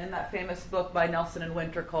literature. I mean, in that famous book by Nelson and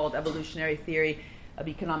Winter called Evolutionary Theory of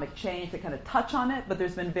Economic Change, they kind of touch on it, but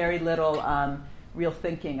there's been very little real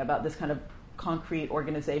thinking about this kind of concrete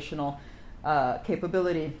organizational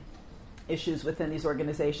capability issues within these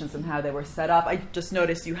organizations and how they were set up. I just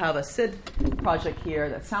noticed you have a SID project here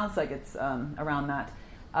that sounds like it's around that.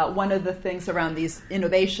 One of the things around these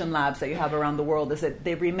innovation labs that you have around the world is that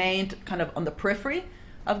they've remained kind of on the periphery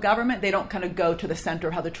of government. They don't kind of go to the center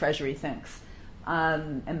of how the Treasury thinks.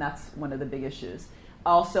 And that's one of the big issues.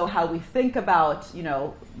 Also, how we think about,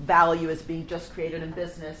 value as being just created in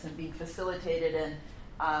business and being facilitated in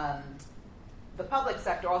the public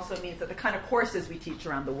sector also means that the kind of courses we teach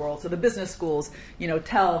around the world, so the business schools,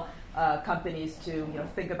 tell companies to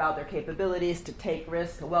think about their capabilities, to take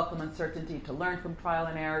risks, to welcome uncertainty, to learn from trial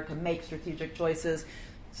and error, to make strategic choices.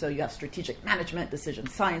 So you have strategic management, decision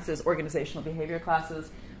sciences, organizational behavior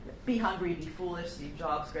classes. Be hungry, be foolish, Steve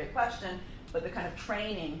Jobs, great question. But the kind of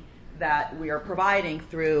training that we are providing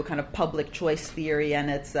through kind of public choice theory and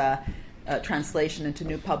its translation into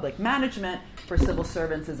new public management for civil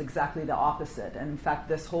servants is exactly the opposite. And in fact,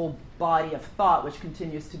 this whole body of thought, which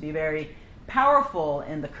continues to be very powerful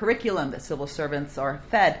in the curriculum that civil servants are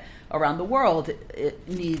fed around the world, it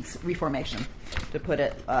needs reformation, to put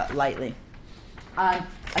it lightly.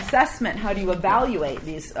 Assessment, how do you evaluate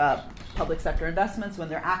these public sector investments when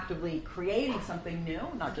they're actively creating something new,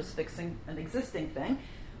 not just fixing an existing thing?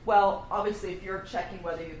 Well, obviously, if you're checking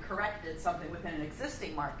whether you corrected something within an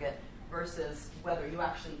existing market versus whether you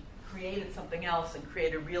actually created something else and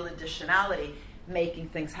created real additionality, making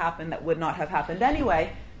things happen that would not have happened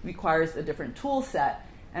anyway, requires a different tool set.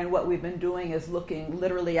 And what we've been doing is looking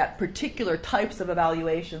literally at particular types of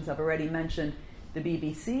evaluations. I've already mentioned the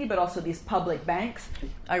BBC, but also these public banks.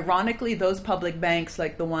 Ironically, those public banks,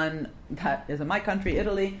 like the one that is in my country,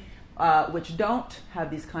 Italy, which don't have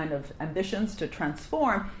these kind of ambitions to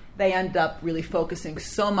transform, they end up really focusing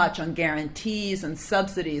so much on guarantees and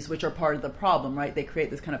subsidies, which are part of the problem, right? They create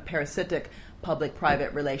this kind of parasitic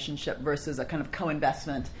public-private relationship versus a kind of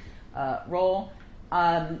co-investment role.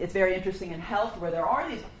 It's very interesting in health, where there are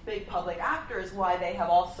these big public actors, why they have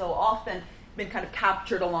also often been kind of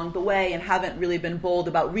captured along the way and haven't really been bold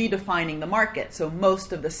about redefining the market. So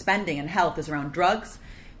most of the spending in health is around drugs,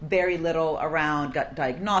 very little around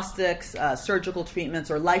diagnostics, surgical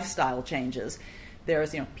treatments, or lifestyle changes.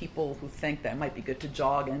 There's people who think that it might be good to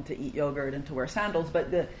jog and to eat yogurt and to wear sandals,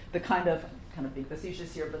 but the kind of being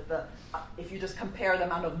facetious here, but if you just compare the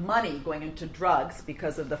amount of money going into drugs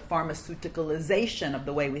because of the pharmaceuticalization of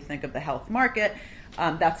the way we think of the health market,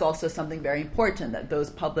 that's also something very important, that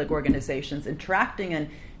those public organizations interacting in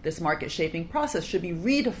this market-shaping process should be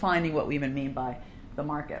redefining what we even mean by the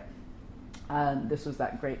market. This was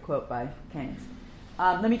that great quote by Keynes.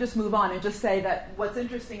 Let me just move on and just say that what's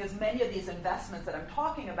interesting is many of these investments that I'm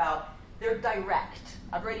talking about, they're direct.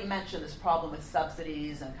 I've already mentioned this problem with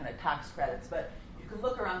subsidies and kind of tax credits, but you can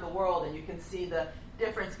look around the world and you can see the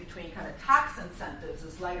difference between kind of tax incentives,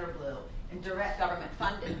 this lighter blue, and direct government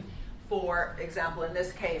funding. For example, in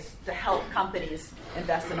this case, to help companies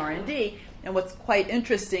invest in R&D. And what's quite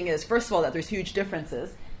interesting is, first of all, that there's huge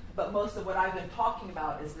differences, but most of what I've been talking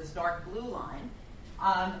about is this dark blue line.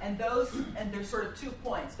 And there's sort of 2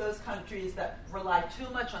 points. Those countries that rely too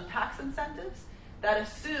much on tax incentives, that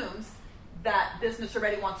assumes that business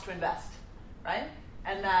already wants to invest, right?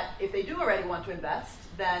 And that if they do already want to invest,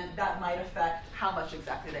 then that might affect how much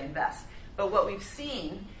exactly they invest. But what we've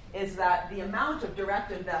seen is that the amount of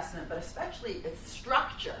direct investment, but especially its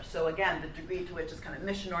structure, so again, the degree to which it's kind of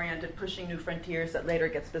mission-oriented, pushing new frontiers that later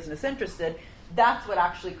gets business interested, that's what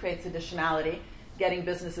actually creates additionality, getting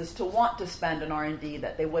businesses to want to spend in R&D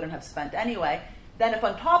that they wouldn't have spent anyway. Then if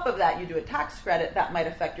on top of that you do a tax credit, that might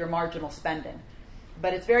affect your marginal spending.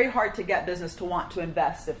 But it's very hard to get business to want to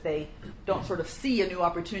invest if they don't sort of see a new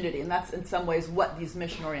opportunity. And that's in some ways what these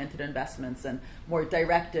mission-oriented investments and more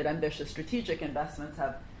directed, ambitious, strategic investments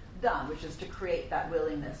have done, which is to create that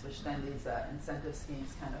willingness, which then these incentive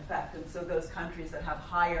schemes can affect. And so those countries that have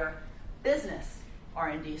higher business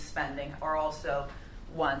R&D spending are also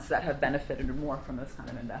ones that have benefited more from those kind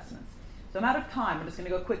of investments. So I'm out of time. I'm just going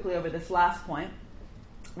to go quickly over this last point,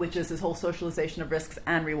 which is this whole socialization of risks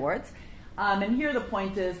and rewards. And here the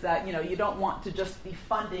point is that you don't want to just be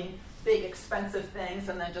funding big expensive things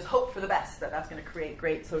and then just hope for the best, that that's going to create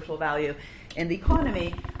great social value in the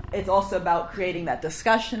economy. It's also about creating that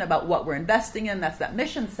discussion about what we're investing in, that's that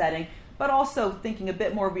mission setting, but also thinking a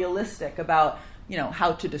bit more realistic about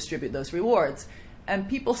how to distribute those rewards. And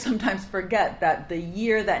people sometimes forget that the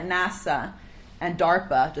year that NASA and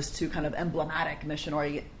DARPA, just two kind of emblematic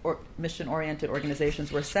mission-oriented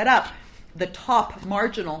organizations, were set up, the top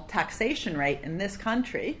marginal taxation rate in this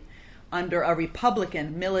country under a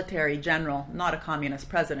Republican military general, not a communist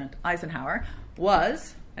president, Eisenhower,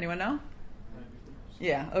 was, anyone know? 90%.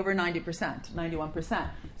 Yeah, over 90%, 91%.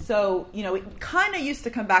 So, it kind of used to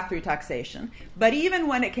come back through taxation. But even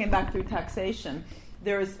when it came back through taxation,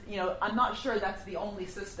 there's, I'm not sure that's the only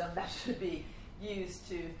system that should be used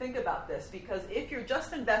to think about this. Because if you're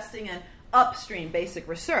just investing in upstream basic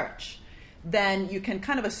research, then you can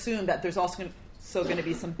kind of assume that there's also going to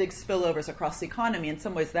be some big spillovers across the economy. In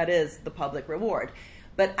some ways, that is the public reward.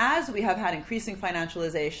 But as we have had increasing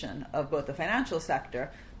financialization of both the financial sector,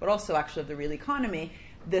 but also actually of the real economy,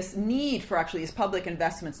 this need for actually these public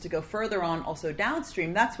investments to go further on also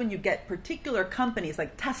downstream, that's when you get particular companies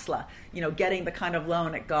like Tesla, getting the kind of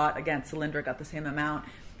loan it got. Again, Solyndra got the same amount.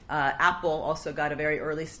 Apple also got a very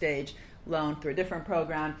early stage loan through a different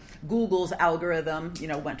program. Google's algorithm,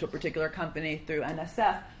 went to a particular company through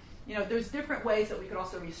NSF. There's different ways that we could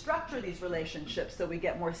also restructure these relationships so we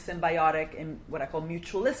get more symbiotic and what I call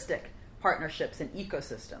mutualistic partnerships and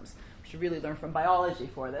ecosystems. We should really learn from biology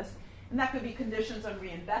for this. And that could be conditions on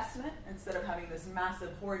reinvestment instead of having this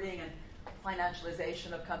massive hoarding and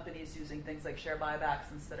financialization of companies using things like share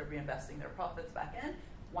buybacks instead of reinvesting their profits back in.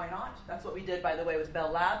 Why not? That's what we did, by the way, with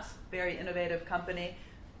Bell Labs, very innovative company,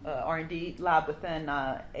 R&D lab within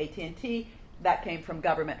AT&T. That came from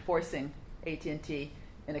government forcing AT&T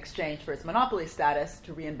in exchange for its monopoly status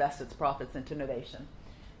to reinvest its profits into innovation.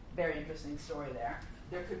 Very interesting story there.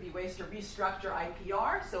 There could be ways to restructure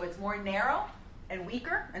IPR so it's more narrow and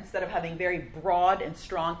weaker instead of having very broad and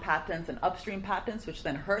strong patents and upstream patents, which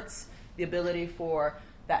then hurts the ability for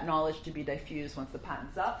that knowledge to be diffused once the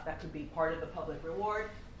patent's up. That could be part of the public reward.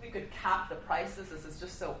 We could cap the prices. This is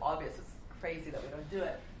just so obvious. It's crazy that we don't do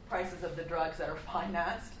it. Prices of the drugs that are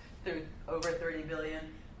financed through over $30 billion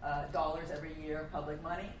every year of public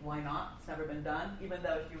money. Why not? It's never been done. Even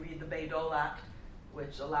though if you read the Bayh-Dole Act,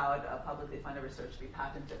 which allowed publicly funded research to be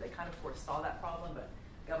patented, they kind of foresaw that problem, but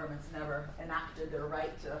governments never enacted their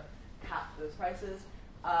right to cap those prices.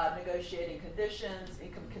 Negotiating conditions,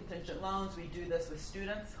 income contingent loans. We do this with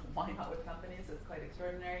students. Why not with companies? It's quite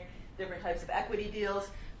extraordinary. Different types of equity deals.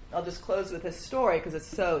 I'll just close with this story because it's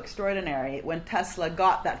so extraordinary. When Tesla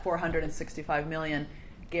got that $465 million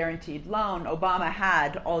guaranteed loan, Obama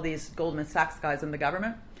had all these Goldman Sachs guys in the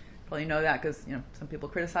government. Probably know that because some people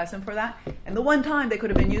criticize him for that. And the one time they could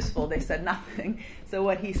have been useful, they said nothing. So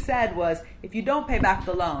what he said was, if you don't pay back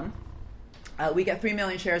the loan, we get 3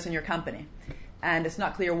 million shares in your company. And it's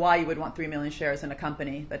not clear why you would want 3 million shares in a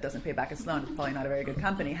company that doesn't pay back its loan. It's probably not a very good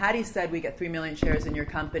company. Had he said, we get 3 million shares in your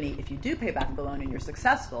company if you do pay back the loan and you're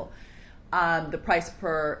successful, the price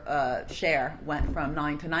per share went from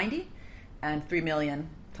 9 to 90, and 3 million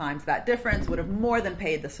times that difference would have more than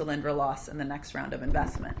paid the Solyndra loss in the next round of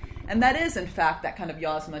investment. And that is, in fact, that kind of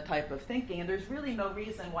Yozma type of thinking, and there's really no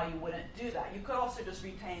reason why you wouldn't do that. You could also just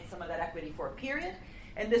retain some of that equity for a period,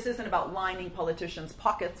 and this isn't about lining politicians'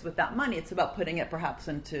 pockets with that money. It's about putting it perhaps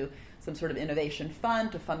into some sort of innovation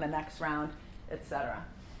fund to fund the next round, etc.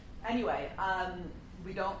 Anyway,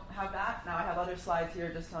 we don't have that. Now I have other slides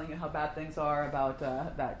here just telling you how bad things are about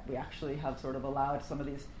that we actually have sort of allowed some of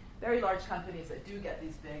these very large companies that do get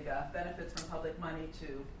these big benefits from public money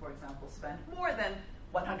to, for example, spend more than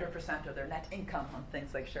 100% of their net income on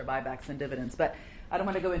things like share buybacks and dividends. But I don't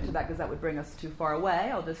want to go into that because that would bring us too far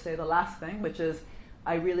away. I'll just say the last thing, which is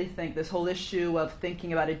I really think this whole issue of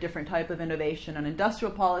thinking about a different type of innovation and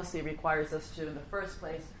industrial policy requires us to, in the first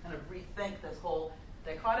place, kind of rethink this whole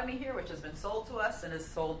dichotomy here, which has been sold to us and is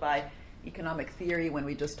sold by economic theory when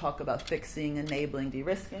we just talk about fixing, enabling,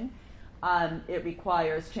 de-risking. It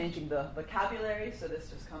requires changing the vocabulary, so this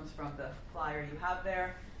just comes from the flyer you have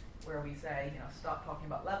there, where we say, stop talking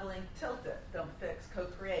about leveling, tilt it, don't fix,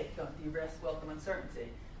 co-create, don't de-risk, welcome uncertainty,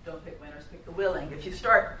 don't pick winners, pick the willing. If you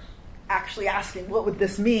start actually asking what would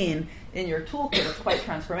this mean in your toolkit, it's quite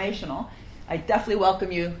transformational. I definitely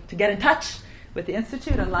welcome you to get in touch with the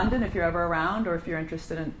Institute in London if you're ever around or if you're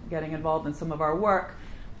interested in getting involved in some of our work.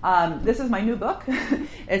 This is my new book.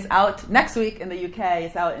 It's out next week in the UK.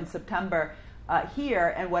 It's out in September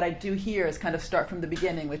here. And what I do here is kind of start from the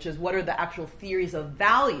beginning, which is what are the actual theories of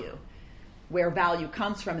value, where value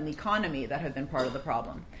comes from in the economy that have been part of the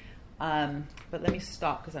problem. But let me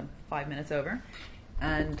stop because I'm 5 minutes over,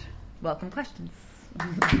 and welcome questions.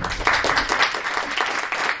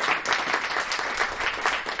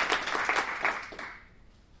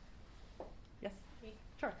 Yes?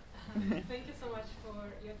 Sure. Thank you so much for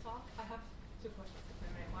your talk. I have two questions, if I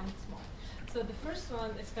may. One small. So the first one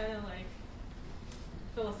is kind of like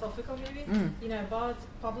philosophical, maybe, about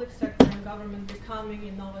public sector and government becoming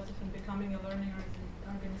innovative and becoming a learning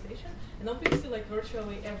organization. And obviously, like,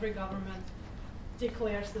 virtually every government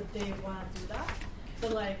declares that they want to do that,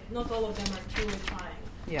 but like not all of them are truly trying.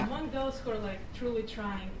 Yeah. Among those who are like truly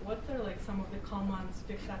trying, what are like some of the common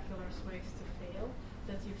spectacular ways to fail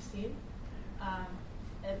that you've seen?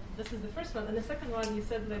 And this is the first one. And the second one, you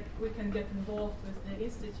said like we can get involved with the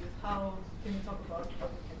institute. How can you talk about how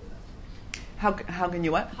we can do that? How can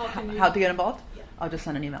you what? How to get involved? Yeah. I'll just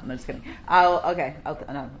send an email. No, just kidding. No,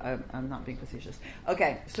 I'm not being facetious.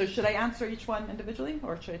 Okay, so should I answer each one individually,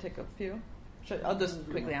 or should I take a few? I'll just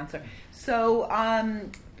quickly answer. So,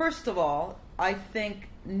 first of all, I think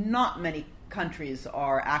not many countries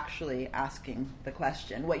are actually asking the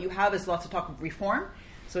question. What you have is lots of talk of reform.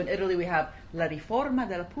 So in Italy we have la riforma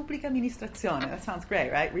della pubblica amministrazione. That sounds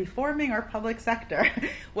great, right? Reforming our public sector.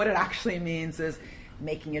 What it actually means is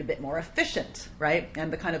making it a bit more efficient, right?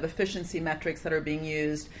 And the kind of efficiency metrics that are being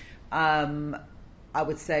used, I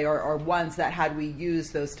would say, are ones that had we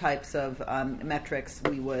used those types of metrics,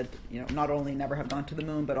 we would, not only never have gone to the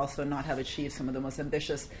moon, but also not have achieved some of the most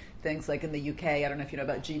ambitious things, like in the UK. I don't know if you know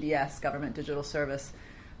about GDS, Government Digital Service,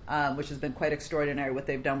 which has been quite extraordinary what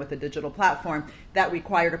they've done with the digital platform. That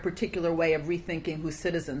required a particular way of rethinking who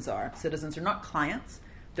citizens are. Citizens are not clients.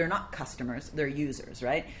 They're not customers, they're users,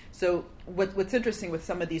 right? So what's interesting with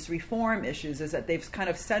some of these reform issues is that they've kind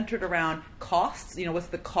of centered around costs. What's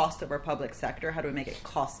the cost of our public sector? How do we make it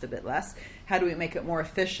cost a bit less? How do we make it more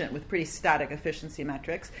efficient with pretty static efficiency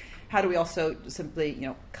metrics? How do we also simply,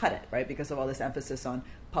 cut it, right? Because of all this emphasis on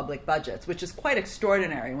public budgets, which is quite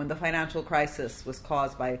extraordinary when the financial crisis was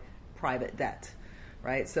caused by private debt.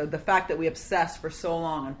 Right? So the fact that we obsessed for so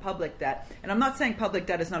long on public debt, and I'm not saying public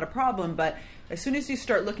debt is not a problem, but as soon as you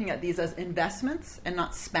start looking at these as investments and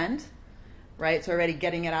not spend, right? So already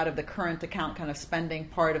getting it out of the current account kind of spending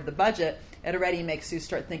part of the budget, it already makes you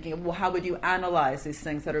start thinking, well, how would you analyze these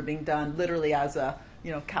things that are being done literally as a,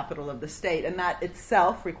 capital of the state? And that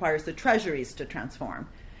itself requires the treasuries to transform.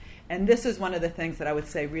 And this is one of the things that I would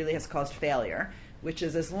say really has caused failure, which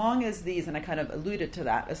is as long as these, and I kind of alluded to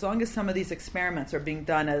that, as long as some of these experiments are being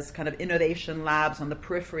done as kind of innovation labs on the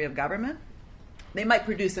periphery of government, they might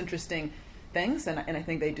produce interesting things, and I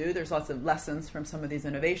think they do. There's lots of lessons from some of these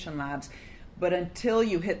innovation labs. But until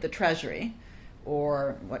you hit the Treasury,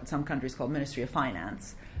 or what some countries call Ministry of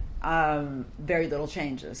Finance, very little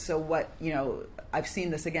changes. So I've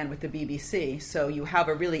seen this again with the BBC. So you have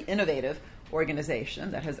a really innovative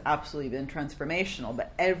organization that has absolutely been transformational,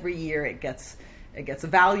 but every year it gets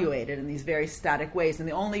evaluated in these very static ways. And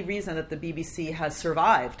the only reason that the BBC has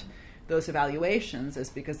survived those evaluations is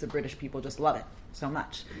because the British people just love it so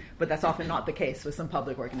much. But that's often not the case with some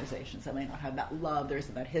public organizations that may not have that love. There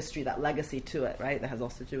isn't that history, that legacy to it, right? That has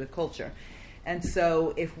also to do with culture. And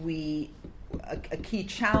so a key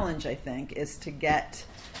challenge, I think, is to get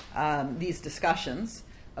these discussions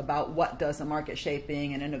about what does a market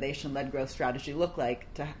shaping and innovation-led growth strategy look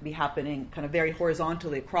like to be happening kind of very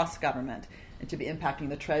horizontally across government, and to be impacting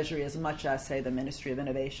the Treasury as much as, say, the Ministry of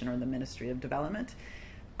Innovation or the Ministry of Development.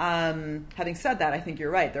 Having said that, I think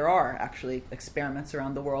you're right. There are actually experiments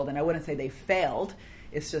around the world, and I wouldn't say they failed.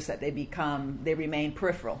 It's just that they remain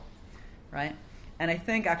peripheral, right? And I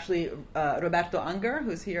think actually Roberto Unger,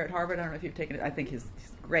 who's here at Harvard, I don't know if you've taken it, I think he's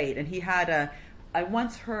great. And he had I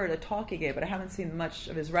once heard a talk he gave, but I haven't seen much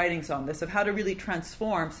of his writings on this, of how to really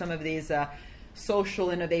transform some of these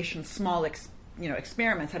social innovation, small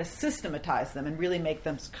experiments, how to systematize them and really make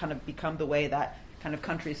them kind of become the way that kind of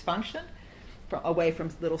countries function, away from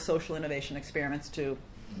little social innovation experiments to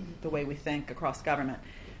the way we think across government.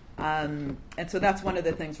 And so that's one of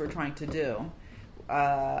the things we're trying to do,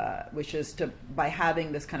 which is by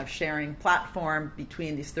having this kind of sharing platform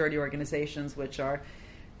between these 30 organizations, which are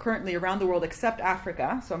currently around the world except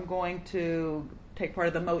Africa. So I'm going to take part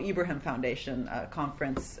of the Mo Ibrahim Foundation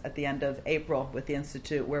conference at the end of April with the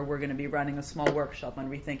Institute, where we're going to be running a small workshop on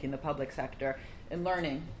rethinking the public sector and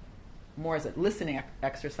learning more as a listening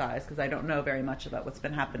exercise, because I don't know very much about what's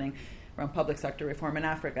been happening around public sector reform in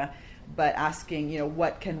Africa, but asking,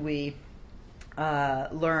 what can we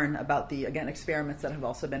learn about the, again, experiments that have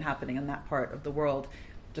also been happening in that part of the world.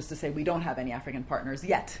 Just to say, we don't have any African partners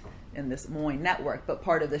yet in this MOIN network, but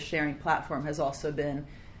part of the sharing platform has also been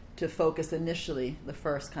to focus initially the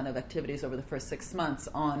first kind of activities over the first 6 months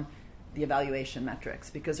on the evaluation metrics,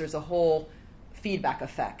 because there's a whole feedback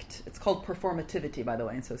effect. It's called performativity, by the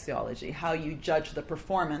way, in sociology. How you judge the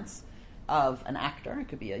performance of an actor, it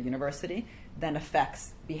could be a university, then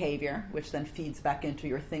affects behavior, which then feeds back into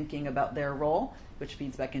your thinking about their role, which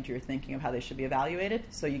feeds back into your thinking of how they should be evaluated.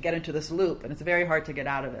 So you get into this loop, and it's very hard to get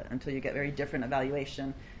out of it until you get very different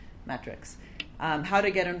evaluation metrics. How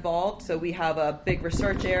to get involved. So we have a big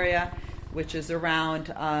research area, which is around,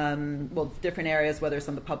 different areas, whether it's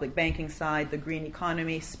on the public banking side, the green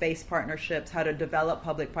economy, space partnerships, how to develop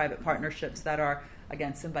public-private partnerships that are,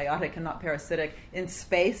 again, symbiotic and not parasitic. In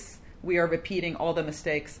space, we are repeating all the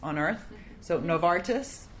mistakes on Earth. So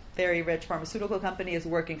Novartis, very rich pharmaceutical company, is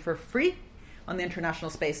working for free on the International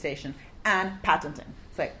Space Station and patenting.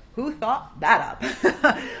 It's like, who thought that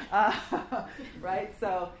up? Right?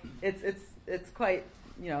 So it's quite,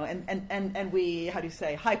 and we, how do you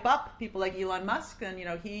say, hype up people like Elon Musk, and,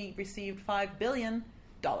 he received $5 billion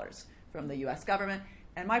from the U.S. government.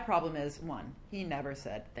 And my problem is, one, he never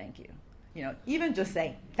said thank you. Even just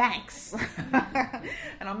say thanks.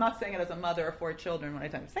 And I'm not saying it as a mother of 4 children when I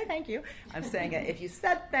tell you, say thank you. I'm saying it, if you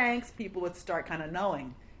said thanks, people would start kind of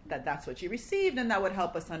knowing that that's what you received, and that would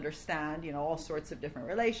help us understand, all sorts of different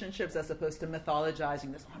relationships, as opposed to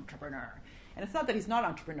mythologizing this entrepreneur. And it's not that he's not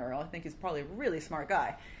entrepreneurial. I think he's probably a really smart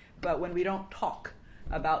guy. But when we don't talk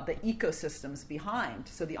about the ecosystems behind,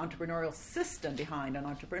 so the entrepreneurial system behind an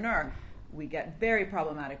entrepreneur, we get very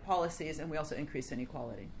problematic policies, and we also increase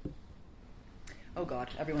inequality. Oh God,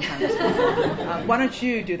 everyone's on this. Why don't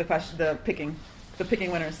you do the picking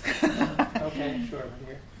winners? Okay, sure.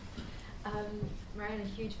 Here. Mariana,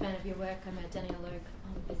 huge fan of your work. I'm a Daniel Logue.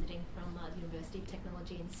 I'm visiting from the University of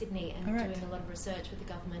Technology in Sydney, and doing a lot of research with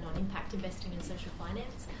the government on impact investing and social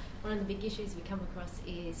finance. One of the big issues we come across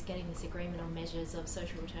is getting this agreement on measures of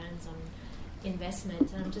social returns on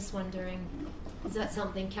investment. And I'm just wondering, is that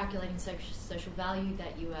something, calculating social value,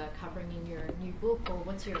 that you are covering in your new book, or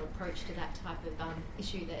what's your approach to that type of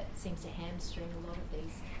issue that seems to hamstring a lot of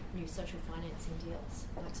these new social financing deals,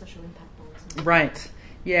 like social impact bonds? Right.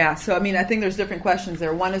 Yeah. So, I think there's different questions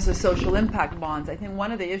there. One is the social impact bonds. I think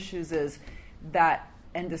one of the issues is that,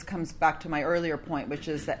 and this comes back to my earlier point, which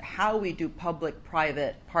is that how we do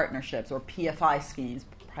public-private partnerships, or PFI schemes,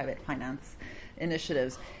 private finance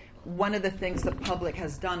initiatives, one of the things the public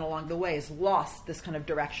has done along the way is lost this kind of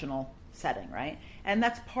directional setting, right? And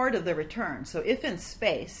that's part of the return. So if in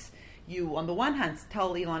space, you, on the one hand,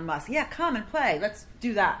 tell Elon Musk, yeah, come and play, let's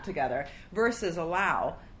do that together, versus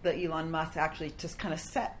allow the Elon Musk actually just kind of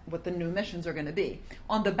set what the new missions are going to be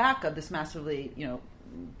on the back of this massively,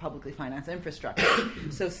 publicly financed infrastructure.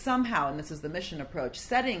 So somehow, and this is the mission approach,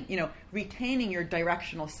 setting, retaining your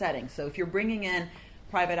directional setting. So if you're bringing in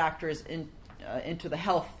private actors into the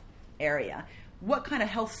health area, what kind of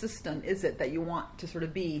health system is it that you want to sort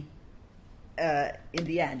of be in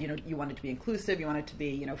the end? You want it to be inclusive, you want it to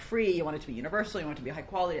be free, you want it to be universal, you want it to be high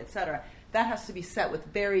quality, etc. That has to be set with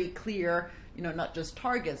very clear, not just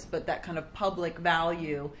targets, but that kind of public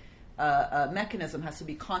value mechanism has to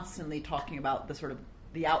be constantly talking about the sort of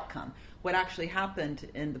the outcome. What actually happened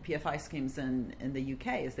in the PFI schemes in the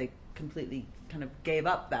UK is they completely kind of gave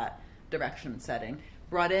up that direction setting,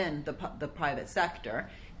 brought in the private sector,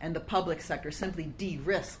 and the public sector simply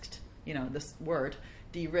de-risked, this word,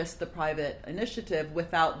 de-risked the private initiative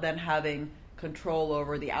without then having control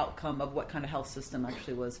over the outcome of what kind of health system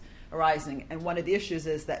actually was arising. And one of the issues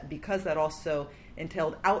is that because that also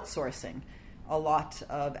entailed outsourcing a lot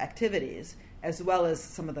of activities, as well as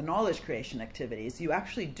some of the knowledge creation activities, you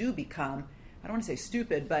actually do become, I don't want to say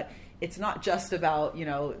stupid, but it's not just about,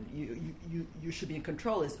 you should be in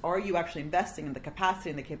control. Is, are you actually investing in the capacity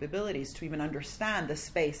and the capabilities to even understand the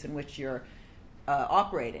space in which you're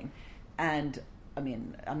operating? And,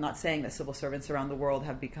 I'm not saying that civil servants around the world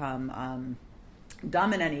have become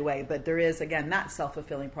dumb in any way, but there is, again, that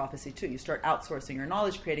self-fulfilling prophecy too. You start outsourcing your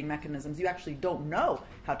knowledge-creating mechanisms, you actually don't know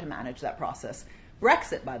how to manage that process.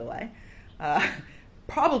 Brexit, by the way,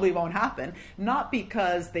 probably won't happen, not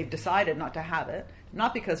because they've decided not to have it,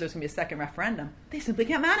 not because there's going to be a second referendum. They simply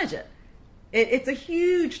can't manage it. It's a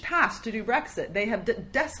huge task to do Brexit. They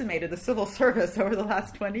have decimated the civil service over the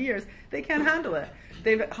last 20 years. They can't handle it.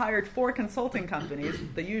 They've hired 4 consulting companies,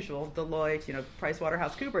 the usual, Deloitte,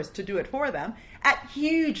 PricewaterhouseCoopers, to do it for them at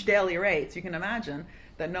huge daily rates. You can imagine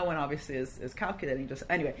that no one obviously is calculating.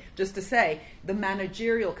 Just to say, the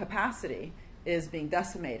managerial capacity is being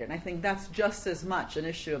decimated. And I think that's just as much an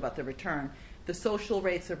issue about the return. The social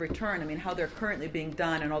rates of return, how they're currently being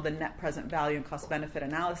done, and all the net present value and cost-benefit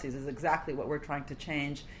analyses is exactly what we're trying to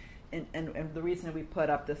change and the reason we put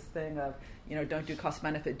up this thing of, don't do cost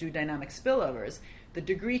benefit, do dynamic spillovers, the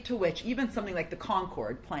degree to which even something like the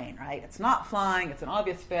Concorde plane, right? It's not flying, it's an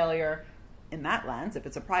obvious failure in that lens, if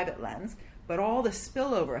it's a private lens, but all the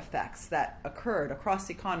spillover effects that occurred across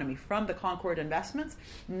the economy from the Concorde investments,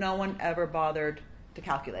 no one ever bothered to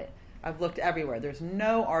calculate. I've looked everywhere. There's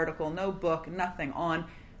no article, no book, nothing on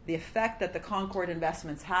the effect that the Concorde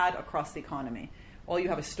investments had across the economy. All you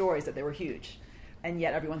have is stories that they were huge, and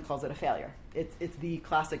yet everyone calls it a failure. It's the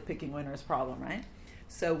classic picking winners problem, right?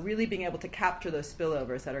 So really being able to capture those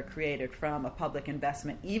spillovers that are created from a public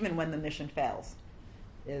investment, even when the mission fails,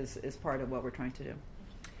 is part of what we're trying to do.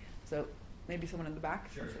 So maybe someone in the back?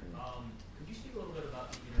 Sure. Could you speak a little bit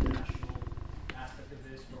about the international aspect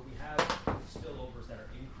of this, where we have spillovers that are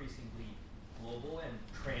increasingly global and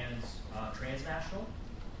transnational?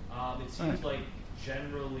 It seems like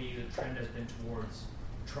generally the trend has been towards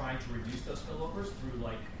trying to reduce those spillovers through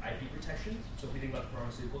like IP protection. So if we think about the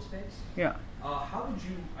pharmaceutical space, how would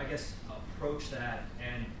you, I guess, approach that,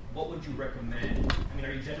 and what would you recommend? I mean,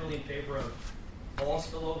 are you generally in favor of all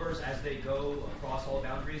spillovers as they go across all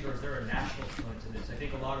boundaries, or is there a national component to this? I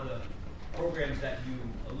think a lot of the programs that you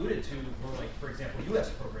alluded to were, like, for example, U.S.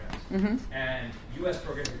 programs, and U.S.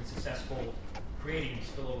 programs have been successful creating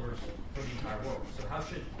spillovers for the entire world. So how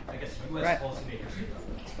should, I guess, U.S. policymakers do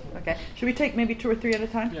that? Okay. Should we take maybe 2 or 3 at a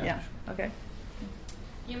time? Yeah. Okay.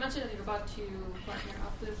 You mentioned that you're about to partner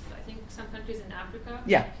up with, I think, some countries in Africa.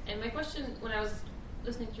 Yeah. And my question, when I was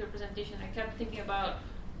listening to your presentation, I kept thinking about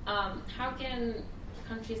how can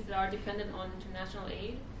countries that are dependent on international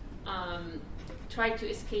aid try to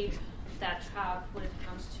escape that trap when it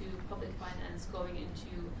comes to public finance going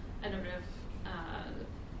into innovative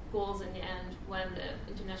goals in the end, when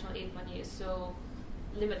the international aid money is so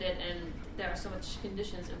limited and there are so much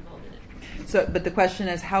conditions involved in it. So, but the question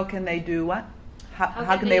is, how can they do what?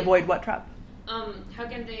 How can they avoid what trap? How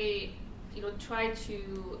can they, try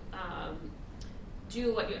to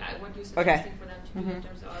do what you're suggesting for them to do in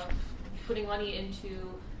terms of putting money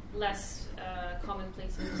into less common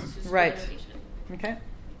places to support innovation? Okay.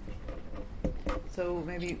 So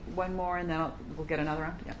maybe one more, and then we'll get another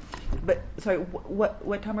round. Yeah. But sorry,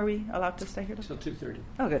 what time are we allowed to stay here? Till 2:30.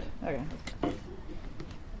 Oh, good. Okay. Thank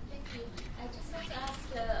you. I just want to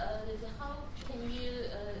ask, how do you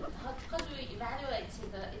evaluate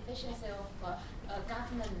the efficiency of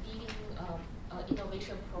government leading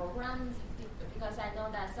innovation programs? Because I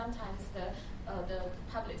know that sometimes the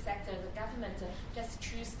public sector, the government, just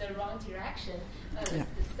choose the wrong direction,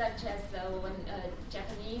 such as when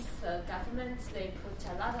Japanese government, they put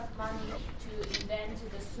a lot of money to invent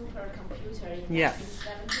the supercomputer in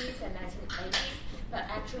 1970s and 1980s, but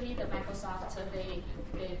actually the Microsoft, they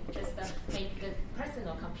just made the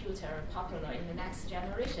personal computer popular in the next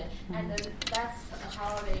generation, and that's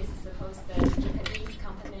how they suppose the Japanese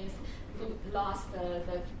companies lost the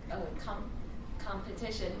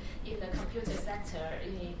competition in the computer sector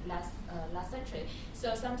in last century.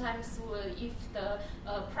 So sometimes if the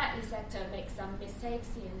private sector makes some mistakes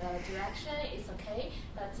in the direction, it's okay.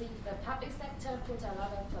 But if the public sector put a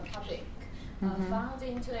lot of public funds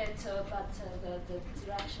into it, but the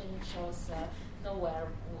direction shows nowhere,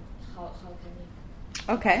 how can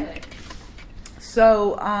we? Okay.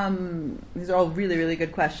 So these are all really, really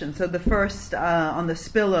good questions. So the first on the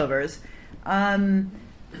spillovers.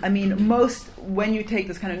 I mean, when you take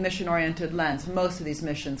this kind of mission-oriented lens, most of these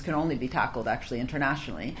missions can only be tackled actually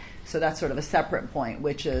internationally. So that's sort of a separate point,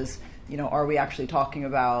 which is, are we actually talking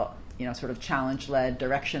about, sort of challenge-led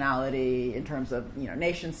directionality in terms of,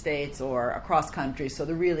 nation states or across countries? So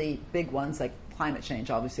the really big ones like climate change,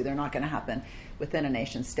 obviously, they're not going to happen within a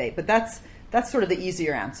nation state. But that's sort of the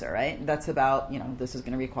easier answer, right? That's about, this is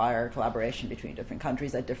going to require collaboration between different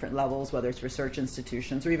countries at different levels, whether it's research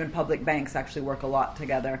institutions or even public banks actually work a lot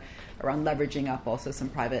together around leveraging up also some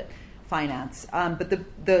private finance. But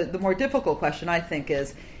the more difficult question, I think,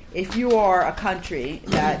 is if you are a country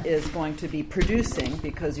that is going to be producing,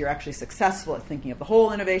 because you're actually successful at thinking of the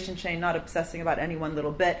whole innovation chain, not obsessing about any one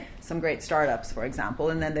little bit, some great startups, for example,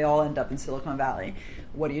 and then they all end up in Silicon Valley,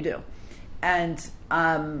 what do you do? And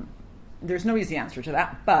there's no easy answer to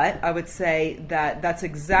that, but I would say that that's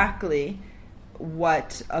exactly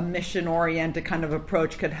what a mission-oriented kind of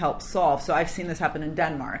approach could help solve. So I've seen this happen in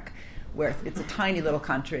Denmark, where it's a tiny little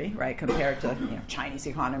country, right, compared to Chinese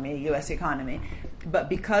economy, U.S. economy, but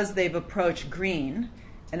because they've approached green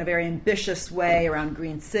in a very ambitious way around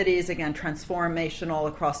green cities, again, transformational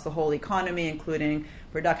across the whole economy, including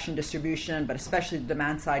production, distribution, but especially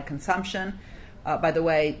demand-side consumption. By the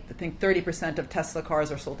way, I think 30% of Tesla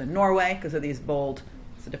cars are sold in Norway because of these bold,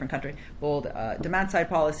 it's a different country, bold demand-side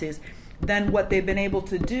policies. then what they've been able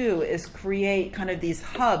to do is create kind of these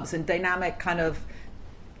hubs and dynamic kind of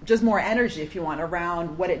just more energy, if you want,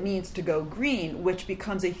 around what it means to go green, which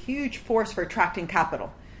becomes a huge force for attracting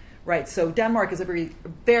capital, right? So Denmark is a very,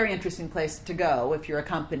 very interesting place to go if you're a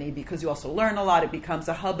company, because you also learn a lot. It becomes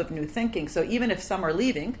a hub of new thinking. So even if some are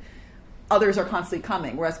leaving, others are constantly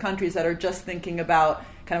coming, whereas countries that are just thinking about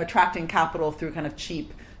kind of attracting capital through kind of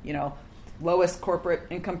cheap, lowest corporate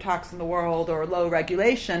income tax in the world or low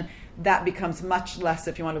regulation, that becomes much less,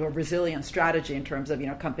 if you want, of a resilient strategy in terms of,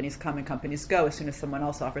 companies come and companies go as soon as someone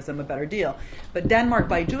else offers them a better deal. But Denmark,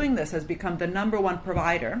 by doing this, has become the number one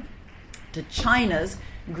provider to China's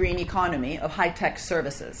green economy of high-tech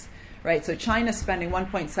services, right? So China's spending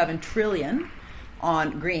 1.7 trillion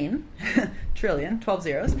on green, trillion, 12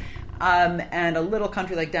 zeros, and a little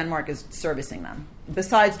country like Denmark is servicing them,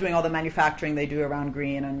 besides doing all the manufacturing they do around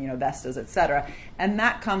green and Vestas, et cetera. And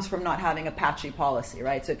that comes from not having a patchy policy,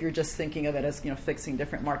 right? So if you're just thinking of it as fixing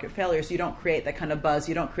different market failures, you don't create that kind of buzz,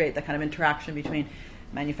 you don't create that kind of interaction between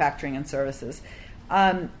manufacturing and services.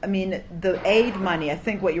 The aid money, I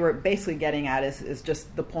think what you were basically getting at is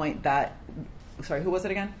just the point that, sorry, who was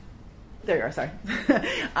it again? There you are, sorry.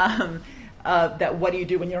 That what do you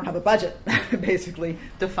do when you don't have a budget, basically,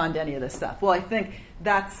 to fund any of this stuff? Well, I think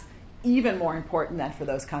that's even more important than for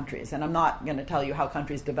those countries. And I'm not going to tell you how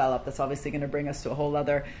countries develop. That's obviously going to bring us to a whole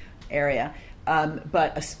other area.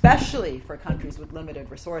 But especially for countries with limited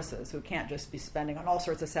resources who can't just be spending on all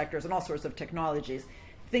sorts of sectors and all sorts of technologies,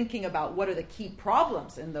 thinking about what are the key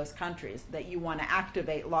problems in those countries that you want to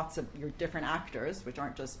activate lots of your different actors, which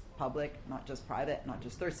aren't just public, not just private, not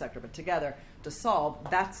just third sector, but together to solve,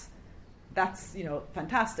 that's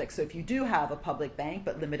fantastic. So if you do have a public bank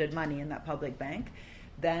but limited money in that public bank,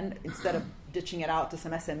 then instead of ditching it out to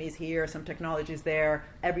some SMEs here, some technologies there,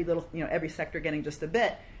 every sector getting just a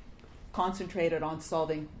bit, concentrated on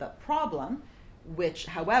solving the problem, which,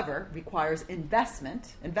 however, requires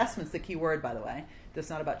investment. Investment's the key word, by the way. It's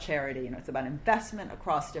not about charity. It's about investment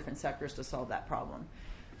across different sectors to solve that problem.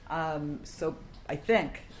 So I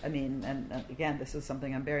think, and again, this is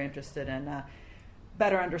something I'm very interested in,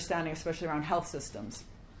 better understanding, especially around health systems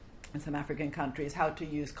in some African countries, how to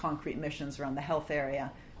use concrete missions around the health area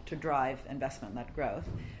to drive investment-led growth.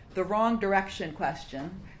 The wrong direction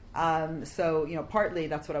question. Partly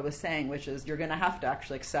that's what I was saying, which is you're going to have to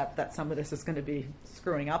actually accept that some of this is going to be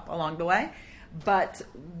screwing up along the way. But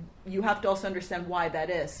you have to also understand why that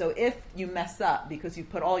is. So if you mess up because you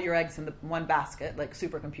put all your eggs in the one basket, like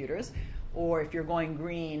supercomputers, or if you're going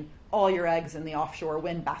green, all your eggs in the offshore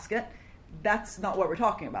wind basket, that's not what we're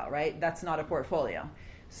talking about, right? That's not a portfolio.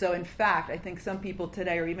 So in fact, I think some people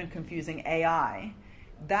today are even confusing AI.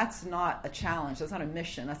 That's not a challenge. That's not a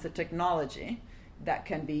mission. That's a technology that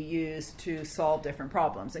can be used to solve different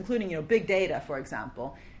problems, including, big data, for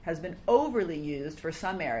example, has been overly used for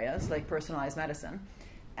some areas, like personalized medicine,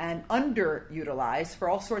 and underutilized for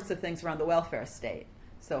all sorts of things around the welfare state.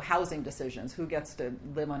 So housing decisions, who gets to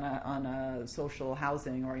live on a social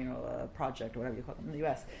housing or, a project or whatever you call it in the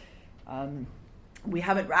U.S. We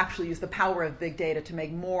haven't actually used the power of big data to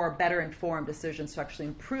make better informed decisions to actually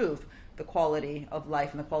improve the quality of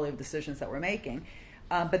life and the quality of decisions that we're making.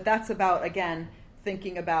 But that's about, again,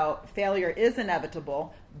 thinking about failure is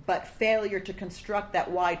inevitable, but failure to construct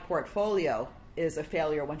that wide portfolio is a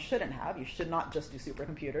failure one shouldn't have. You should not just do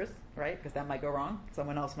supercomputers, right? Because that might go wrong.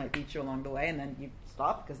 Someone else might beat you along the way, and then you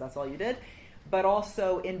stop because that's all you did. But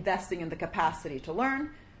also investing in the capacity to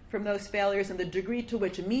learn from those failures and the degree to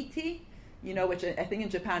which MITI, which I think in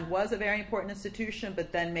Japan was a very important institution,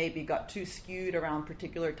 but then maybe got too skewed around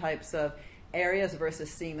particular types of areas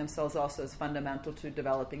versus seeing themselves also as fundamental to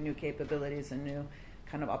developing new capabilities and new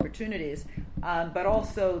kind of opportunities. But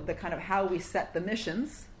also the kind of how we set the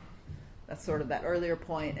missions, that's sort of that earlier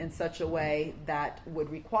point, in such a way that would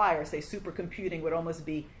require, say, supercomputing would almost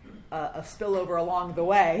be a spillover along the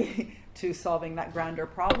way to solving that grander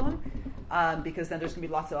problem, because then there's going to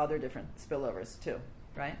be lots of other different spillovers too,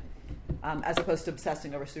 right? As opposed to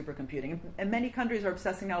obsessing over supercomputing. And many countries are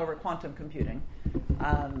obsessing now over quantum computing.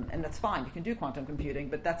 And that's fine. You can do quantum computing,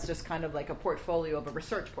 but that's just kind of like a portfolio of a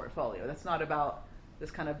research portfolio. That's not about this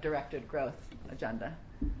kind of directed growth agenda.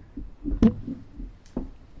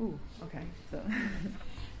 Ooh, okay. So.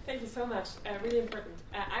 Thank you so much. Really important.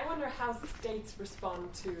 I wonder how states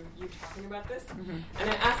respond to you talking about this. Mm-hmm. And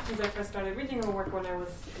I asked because I first started reading your work when I was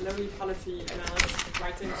an early policy analyst,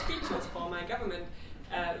 writing speeches for my government,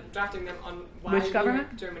 drafting them on why which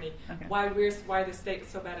government? Germany. Okay. Why the state is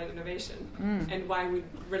so bad at innovation, and why we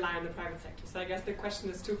rely on the private sector. So I guess the question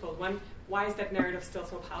is twofold. One, why is that narrative still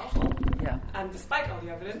so powerful? Yeah. And despite all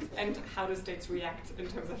the evidence, and how do states react in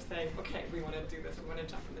terms of saying, okay, we want to do this, we want to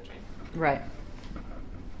jump on the train? Right.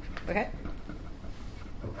 Okay.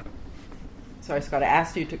 Sorry, Scott. I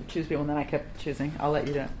asked you to choose people, and then I kept choosing. I'll let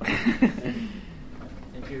you do it.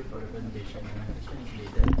 Thank you for the presentation. My question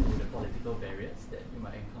is related to the political barriers that you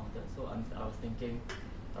might encounter. So I was thinking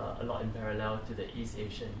a lot in parallel to the East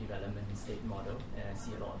Asian development state model, and I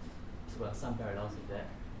see some parallels with that.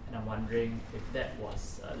 And I'm wondering if that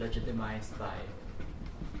was legitimized by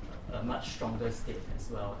a much stronger state,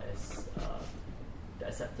 as well as the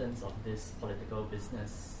acceptance of this political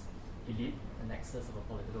business elite, the nexus of a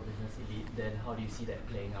political business elite. Then how do you see that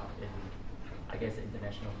playing out in, I guess, the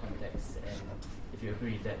international context? And if you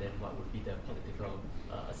agree with that, then what would be the political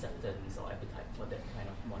acceptance or appetite for that kind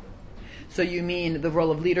of model? So you mean the role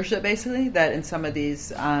of leadership, basically, that in some of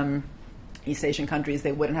these East Asian countries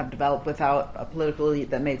they wouldn't have developed without a political elite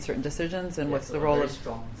that made certain decisions? And what's the role of... Very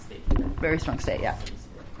strong state. Very strong state, yeah.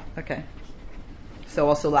 Okay. So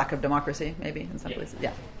also lack of democracy, maybe, in some places?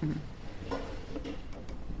 Yeah. Mm-hmm.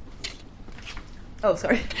 Oh,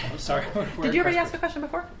 sorry. I'm sorry. Did you already ask a question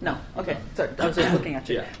before? No. Okay. Sorry, I was just looking at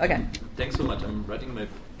you. Yeah. Okay. Thanks so much. I'm writing my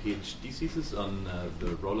PhD thesis on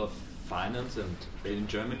the role of finance and in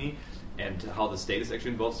Germany and how the state is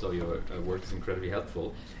actually involved. So your work is incredibly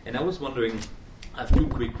helpful. And I was wondering, I have two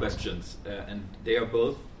quick questions, and they are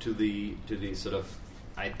both to the sort of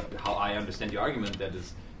how I understand your argument that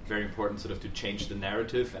is very important, sort of to change the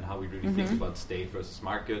narrative and how we really think about state versus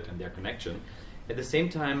market and their connection. At the same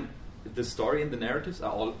time, the story and the narratives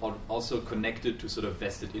are all also connected to sort of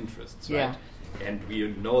vested interests, right? Yeah. And we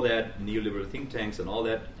know that neoliberal think tanks and all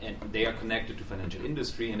that, and they are connected to financial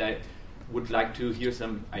industry. And I would like to hear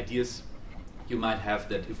some ideas you might have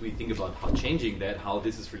that if we think about how changing that, how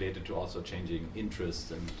this is related to also changing interests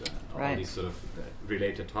and all these sort of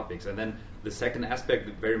related topics. And then the second aspect,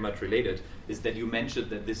 very much related, is that you mentioned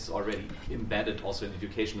that this is already embedded also in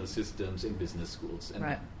educational systems, in business schools.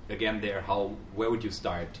 And again, where would you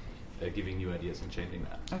start giving new ideas and changing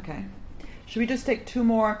that? Okay. Should we just take two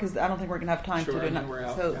more? Because I don't think we're going to have time to do it. We're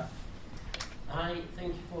out. So, Hi,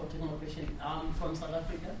 thank you for taking my question. I'm from South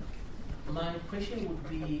Africa. My question would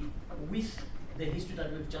be, with the history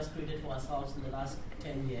that we've just created for ourselves in the last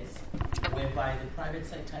 10 years, whereby the private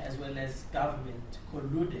sector as well as government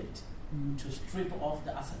colluded to strip off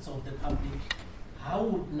the assets of the public, how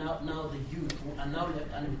would now the youth who are now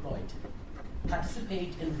left unemployed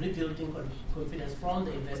participate in rebuilding confidence from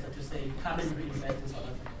the investor to say, come and reinvest in South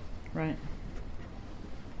Africa? Right.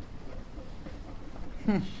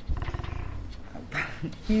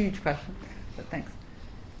 Huge question, but thanks.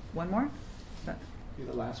 One more? Be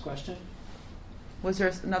the last question. Was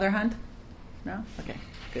there another hand? No? Okay,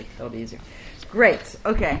 good. That'll be easier. Great.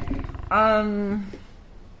 Okay.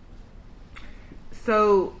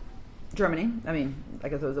 So, Germany, I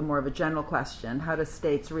guess it was more of a general question. How do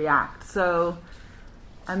states react? So,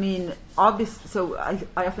 so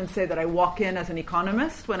I often say that I walk in as an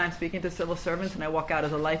economist when I'm speaking to civil servants, and I walk out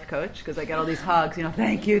as a life coach because I get all these hugs.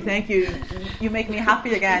 Thank you. You make me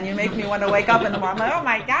happy again. You make me want to wake up in the morning. I'm like, oh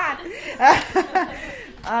my God.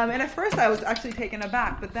 And at first I was actually taken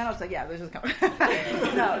aback, but then I was like, yeah, this is coming.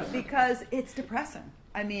 No, because it's depressing.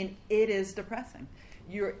 It is depressing.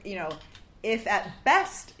 If at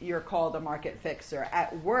best you're called a market fixer,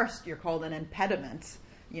 at worst you're called an impediment.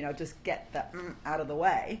 Just get the out of the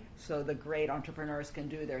way so the great entrepreneurs can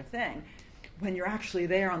do their thing. When you're actually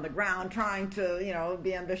there on the ground trying to,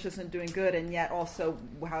 be ambitious and doing good, and yet also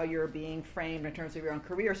how you're being framed in terms of your own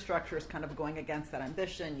career structure is kind of going against that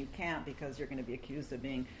ambition. You can't because you're going to be accused of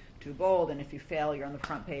being too bold, and if you fail, you're on the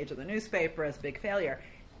front page of the newspaper as a big failure.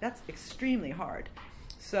 That's extremely hard.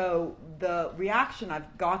 So the reaction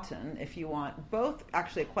I've gotten, if you want, both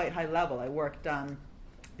actually at quite high level. I worked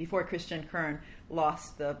before Christian Kern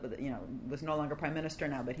lost was no longer prime minister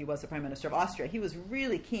now, but he was the prime minister of Austria. He was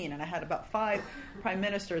really keen, and I had about 5 prime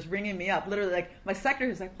ministers ringing me up. Literally, like, my secretary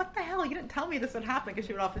was like, what the hell? You didn't tell me this would happen, because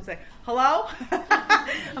she would often say, hello?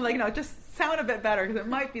 I'm like, no, just sound a bit better, because it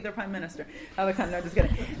might be the prime minister. No, just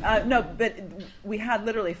kidding. No, but we had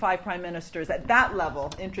literally 5 prime ministers at that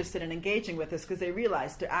level interested in engaging with us, because they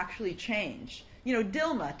realized to actually change.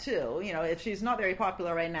 Dilma, too. She's not very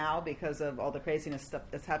popular right now because of all the craziness stuff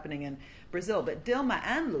that's happening in Brazil. But Dilma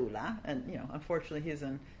and Lula, and, unfortunately is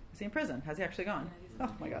he in prison? Has he actually gone? Oh,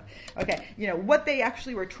 my God. Okay. What they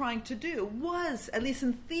actually were trying to do was, at least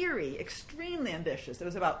in theory, extremely ambitious. It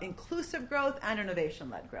was about inclusive growth and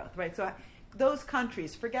innovation-led growth, right? So those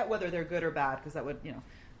countries, forget whether they're good or bad, because that would,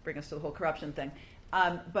 bring us to the whole corruption thing.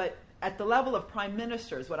 But at the level of prime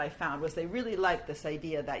ministers, what I found was they really liked this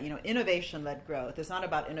idea that, innovation-led growth is not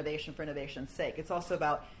about innovation for innovation's sake. It's also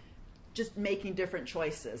about just making different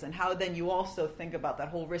choices, and how then you also think about that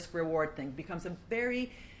whole risk-reward thing becomes a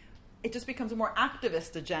very it just becomes a more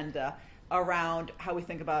activist agenda around how we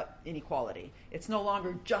think about inequality. It's no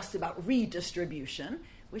longer just about redistribution,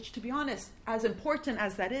 which, to be honest, as important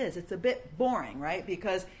as that is, it's a bit boring, right?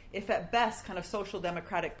 Because if at best kind of social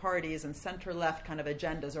democratic parties and center-left kind of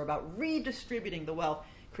agendas are about redistributing the wealth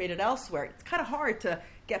created elsewhere, it's kind of hard to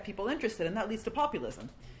get people interested, and that leads to populism,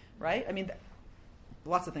 right? I mean,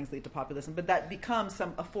 lots of things lead to populism, but that becomes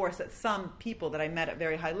a force that some people that I met at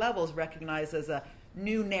very high levels recognize as a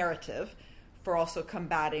new narrative for also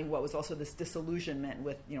combating what was also this disillusionment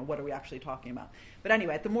with, what are we actually talking about? But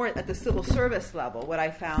anyway, at the civil service level, what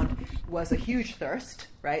I found was a huge thirst,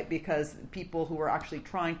 right? Because people who were actually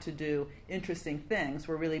trying to do interesting things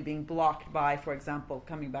were really being blocked by, for example,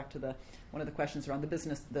 coming back to one of the questions around the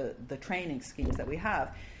business, the training schemes that we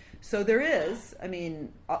have. So there is,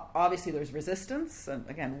 obviously there's resistance. And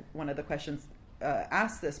again, one of the questions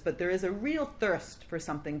asked this, but there is a real thirst for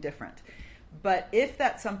something different. But if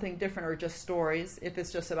that's something different or just stories, if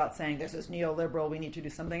it's just about saying this is neoliberal, we need to do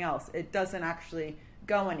something else, it doesn't actually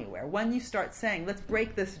go anywhere. When you start saying, let's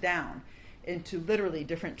break this down into literally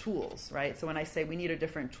different tools, right? So when I say we need a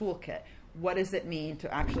different toolkit, what does it mean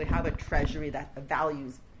to actually have a treasury that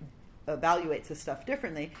evaluates this stuff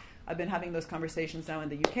differently? I've been having those conversations now in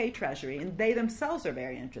the UK Treasury, and they themselves are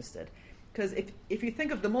very interested. Because if you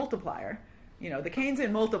think of the multiplier, the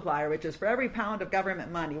Keynesian multiplier, which is for every pound of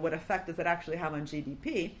government money, what effect does it actually have on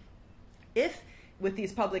GDP? If with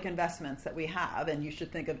these public investments that we have, and you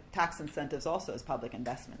should think of tax incentives also as public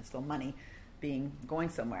investment, it's still money going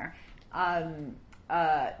somewhere,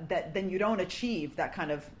 that then you don't achieve that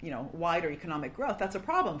kind of wider economic growth, that's a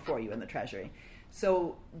problem for you in the Treasury.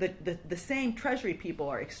 So the same Treasury people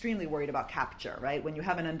are extremely worried about capture, right? When you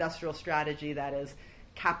have an industrial strategy that is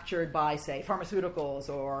captured by, say, pharmaceuticals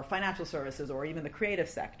or financial services or even the creative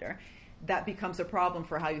sector, that becomes a problem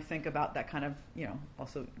for how you think about that kind of,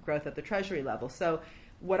 also growth at the Treasury level. So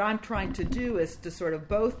what I'm trying to do is to sort of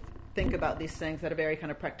both think about these things at a very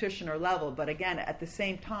kind of practitioner level, but again, at the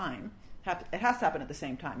same time, it has to happen at the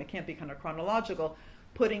same time. It can't be kind of chronological,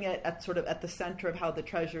 putting it at sort of at the center of how the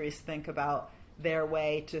Treasuries think about their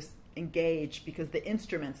way to engage, because the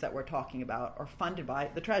instruments that we're talking about are funded by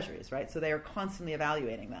the Treasuries, right? So they are constantly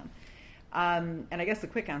evaluating them. And I guess the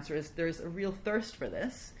quick answer is there's a real thirst for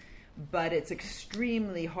this, but it's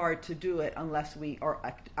extremely hard to do it unless we are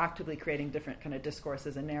actively creating different kind of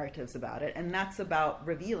discourses and narratives about it. And that's about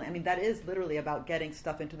revealing. That is literally about getting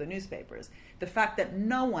stuff into the newspapers. The fact that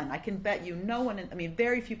I can bet you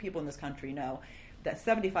very few people in this country know that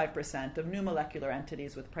 75% of new molecular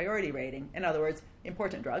entities with priority rating, in other words,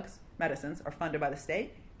 important drugs, medicines, are funded by the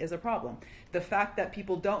state is a problem. The fact that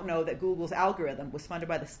people don't know that Google's algorithm was funded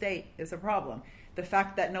by the state is a problem. The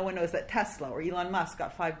fact that no one knows that Tesla or Elon Musk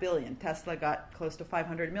got $5 billion, Tesla got close to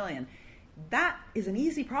 $500 million, that is an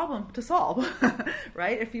easy problem to solve,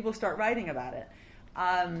 right? If people start writing about it.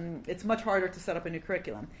 It's much harder to set up a new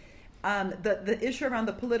curriculum. The issue around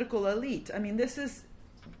the political elite,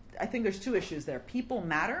 I think there's two issues there. People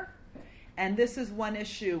matter, and this is one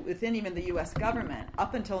issue within even the U.S. government.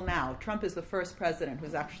 Up until now, Trump is the first president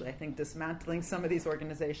who's actually, I think, dismantling some of these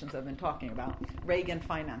organizations I've been talking about. Reagan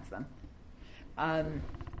financed them.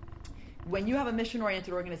 When you have a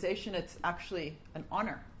mission-oriented organization, it's actually an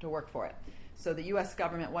honor to work for it. So the U.S.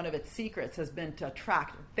 government, one of its secrets has been to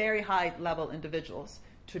attract very high-level individuals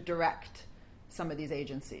to direct some of these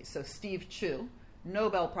agencies. So Steve Chu,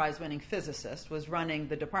 Nobel Prize-winning physicist, was running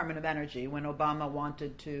the Department of Energy when Obama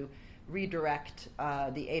wanted to redirect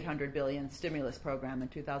the $800 billion stimulus program in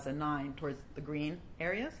 2009 towards the green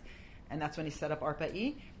areas. And that's when he set up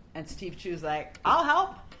ARPA-E. And Steve Chu's like, I'll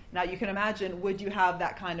help. Now, you can imagine, would you have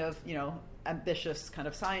that kind of, ambitious kind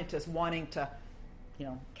of scientist wanting to,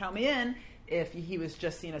 count me in if he was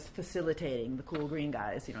just seen as facilitating the cool green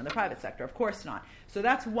guys, in the private sector? Of course not. So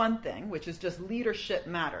that's one thing, which is just leadership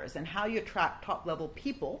matters, and how you attract top-level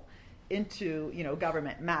people into,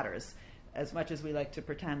 government matters, as much as we like to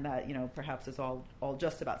pretend that, perhaps it's all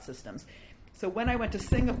just about systems. So when I went to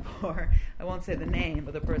Singapore, I won't say the name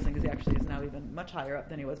of the person because he actually is now even much higher up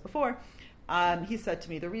than he was before. He said to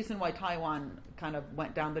me, the reason why Taiwan kind of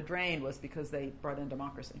went down the drain was because they brought in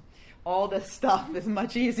democracy. All this stuff is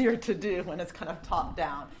much easier to do when it's kind of top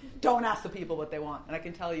down. Don't ask the people what they want. And I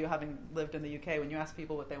can tell you, having lived in the UK, when you ask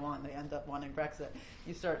people what they want, they end up wanting Brexit.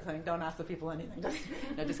 You start saying, don't ask the people anything.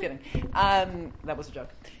 Just kidding. That was a joke.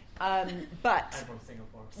 But I'm from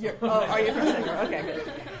Singapore. So. Are you from Singapore? Okay,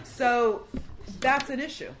 good. So that's an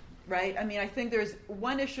issue, right? I think there's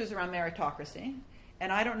one issue is around meritocracy.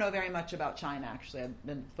 And I don't know very much about China, actually. I've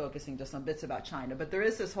been focusing just on bits about China. But there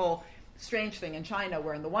is this whole strange thing in China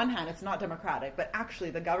where, on the one hand, it's not democratic, but actually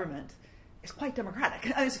the government is quite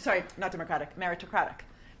democratic. Sorry, not democratic, meritocratic.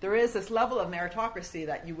 There is this level of meritocracy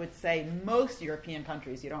that you would say most European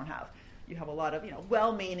countries you don't have. You have a lot of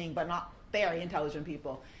well-meaning but not very intelligent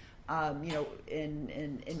people,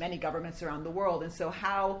 in many governments around the world. And so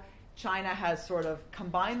how China has sort of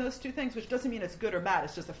combined those two things, which doesn't mean it's good or bad,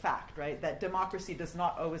 it's just a fact, right? That democracy does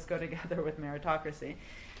not always go together with meritocracy.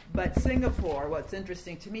 But Singapore, what's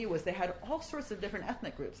interesting to me was they had all sorts of different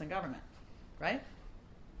ethnic groups in government, right?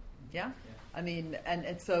 Yeah? I mean,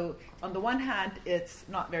 and so on the one hand, it's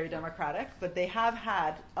not very democratic, but they have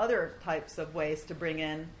had other types of ways to bring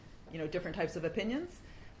in, different types of opinions.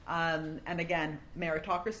 And again,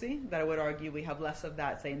 meritocracy, that I would argue we have less of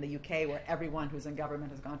that, say, in the UK, where everyone who's in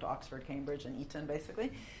government has gone to Oxford, Cambridge, and Eton,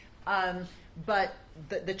 basically. But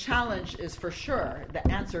the challenge is for sure, the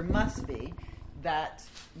answer must be that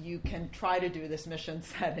you can try to do this mission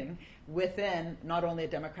setting within not only a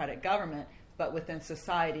democratic government, but within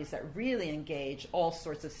societies that really engage all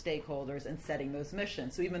sorts of stakeholders in setting those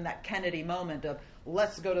missions. So even that Kennedy moment of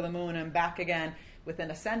let's go to the moon and back again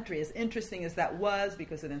within a century, as interesting as that was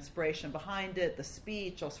because of the inspiration behind it, the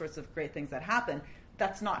speech, all sorts of great things that happen,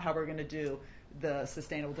 that's not how we're going to do the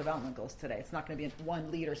Sustainable Development Goals today. It's not going to be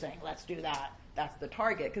one leader saying, let's do that, that's the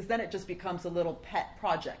target, because then it just becomes a little pet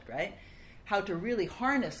project, right? How to really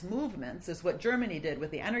harness movements is what Germany did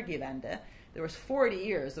with the Energiewende. There was 40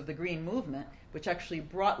 years of the green movement, which actually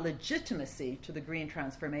brought legitimacy to the green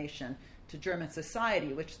transformation to German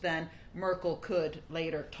society, which then Merkel could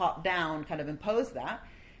later top-down kind of impose that.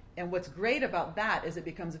 And what's great about that is it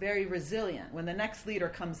becomes very resilient. When the next leader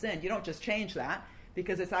comes in, you don't just change that,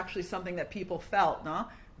 because it's actually something that people felt, no?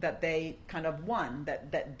 That they kind of won,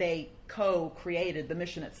 that they co-created the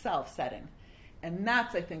mission itself setting. And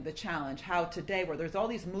that's, I think, the challenge, how today, where there's all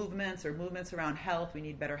these movements around health, we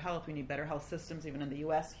need better health systems, even in the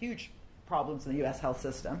U.S., huge problems in the U.S. health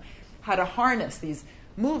system, how to harness these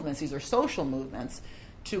movements, these are social movements,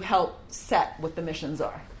 to help set what the missions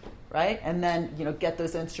are, right? And then, get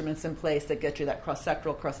those instruments in place that get you that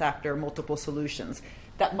cross-sectoral, cross-actor, multiple solutions.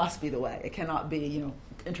 That must be the way. It cannot be,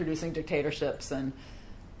 introducing dictatorships, and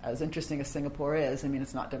as interesting as Singapore is,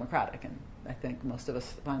 it's not democratic, and I think most of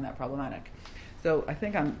us find that problematic. So I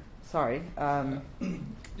think I'm sorry. I'll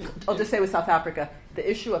just say with South Africa, the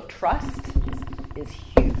issue of trust is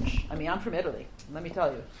huge. I'm from Italy. Let me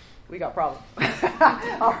tell you, we got problems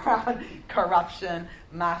around corruption,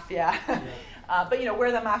 mafia. But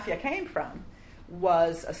where the mafia came from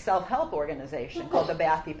was a self-help organization called the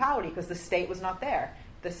Beati Paoli, because the state was not there.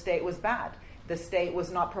 The state was bad. The state was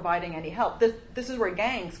not providing any help. This is where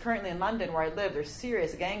gangs, currently in London where I live, there's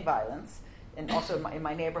serious gang violence. And also in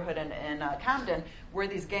my neighborhood in Camden, where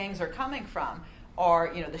these gangs are coming from,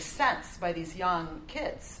 are the sense by these young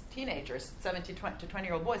kids, teenagers, 17 to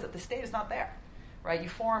 20-year-old boys, that the state is not there, right? You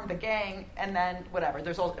form the gang, and then whatever.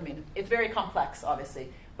 There's all. It's very complex, obviously,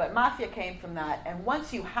 but mafia came from that. And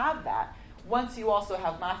once you have that, once you also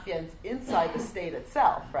have mafia inside the state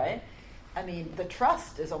itself, right? The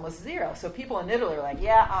trust is almost zero. So people in Italy are like,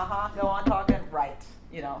 go on talking, right?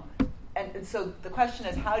 And so the question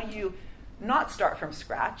is, how do you not start from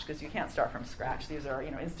scratch, because you can't start from scratch. These are,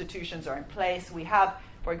 institutions are in place. We have,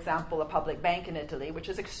 for example, a public bank in Italy, which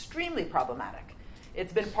is extremely problematic.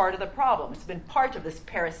 It's been part of the problem. It's been part of this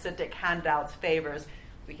parasitic handouts, favors.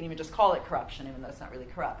 We can even just call it corruption, even though it's not really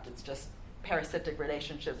corrupt. It's just parasitic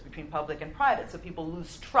relationships between public and private. So people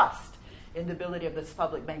lose trust in the ability of this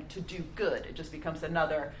public bank to do good. It just becomes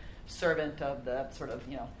another servant of the sort of,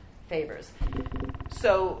 favors.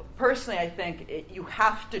 So personally, I think you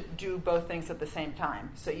have to do both things at the same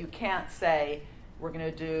time. So you can't say, we're going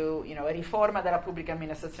to do, a riforma della pubblica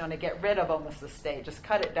amministrazione, get rid of almost the state, just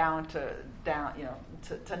cut it down to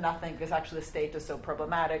nothing, because actually the state is so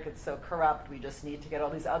problematic, it's so corrupt, we just need to get all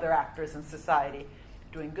these other actors in society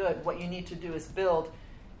doing good. What you need to do is build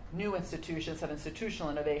new institutions, have institutional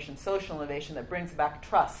innovation, social innovation that brings back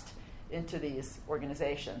trust into these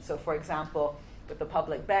organizations. So for example, with the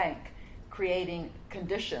public bank, creating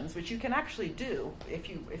conditions, which you can actually do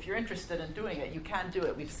if you're interested in doing it. You can do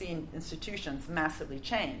it. We've seen institutions massively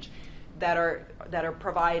change that are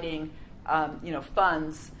providing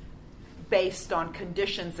funds based on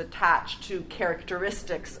conditions attached to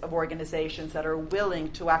characteristics of organizations that are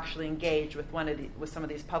willing to actually engage with some of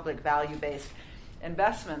these public value-based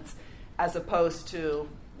investments, as opposed to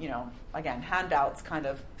again handouts kind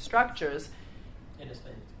of structures. It has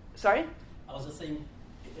failed. Sorry? I was just saying,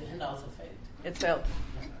 handouts have failed. It's failed.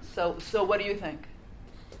 So what do you think?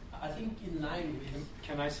 I think in line with...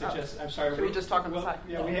 Can I suggest... I'm sorry. Should we just talk on the side?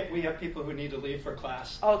 Yeah, we have people who need to leave for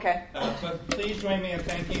class. Oh, okay. But please join me in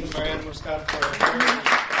thanking Mariana Mazzucato for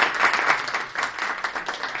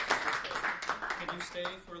stay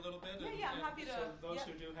for a little bit? Yeah, I'm happy to. So those yeah.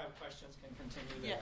 who do have questions can continue there. Yeah,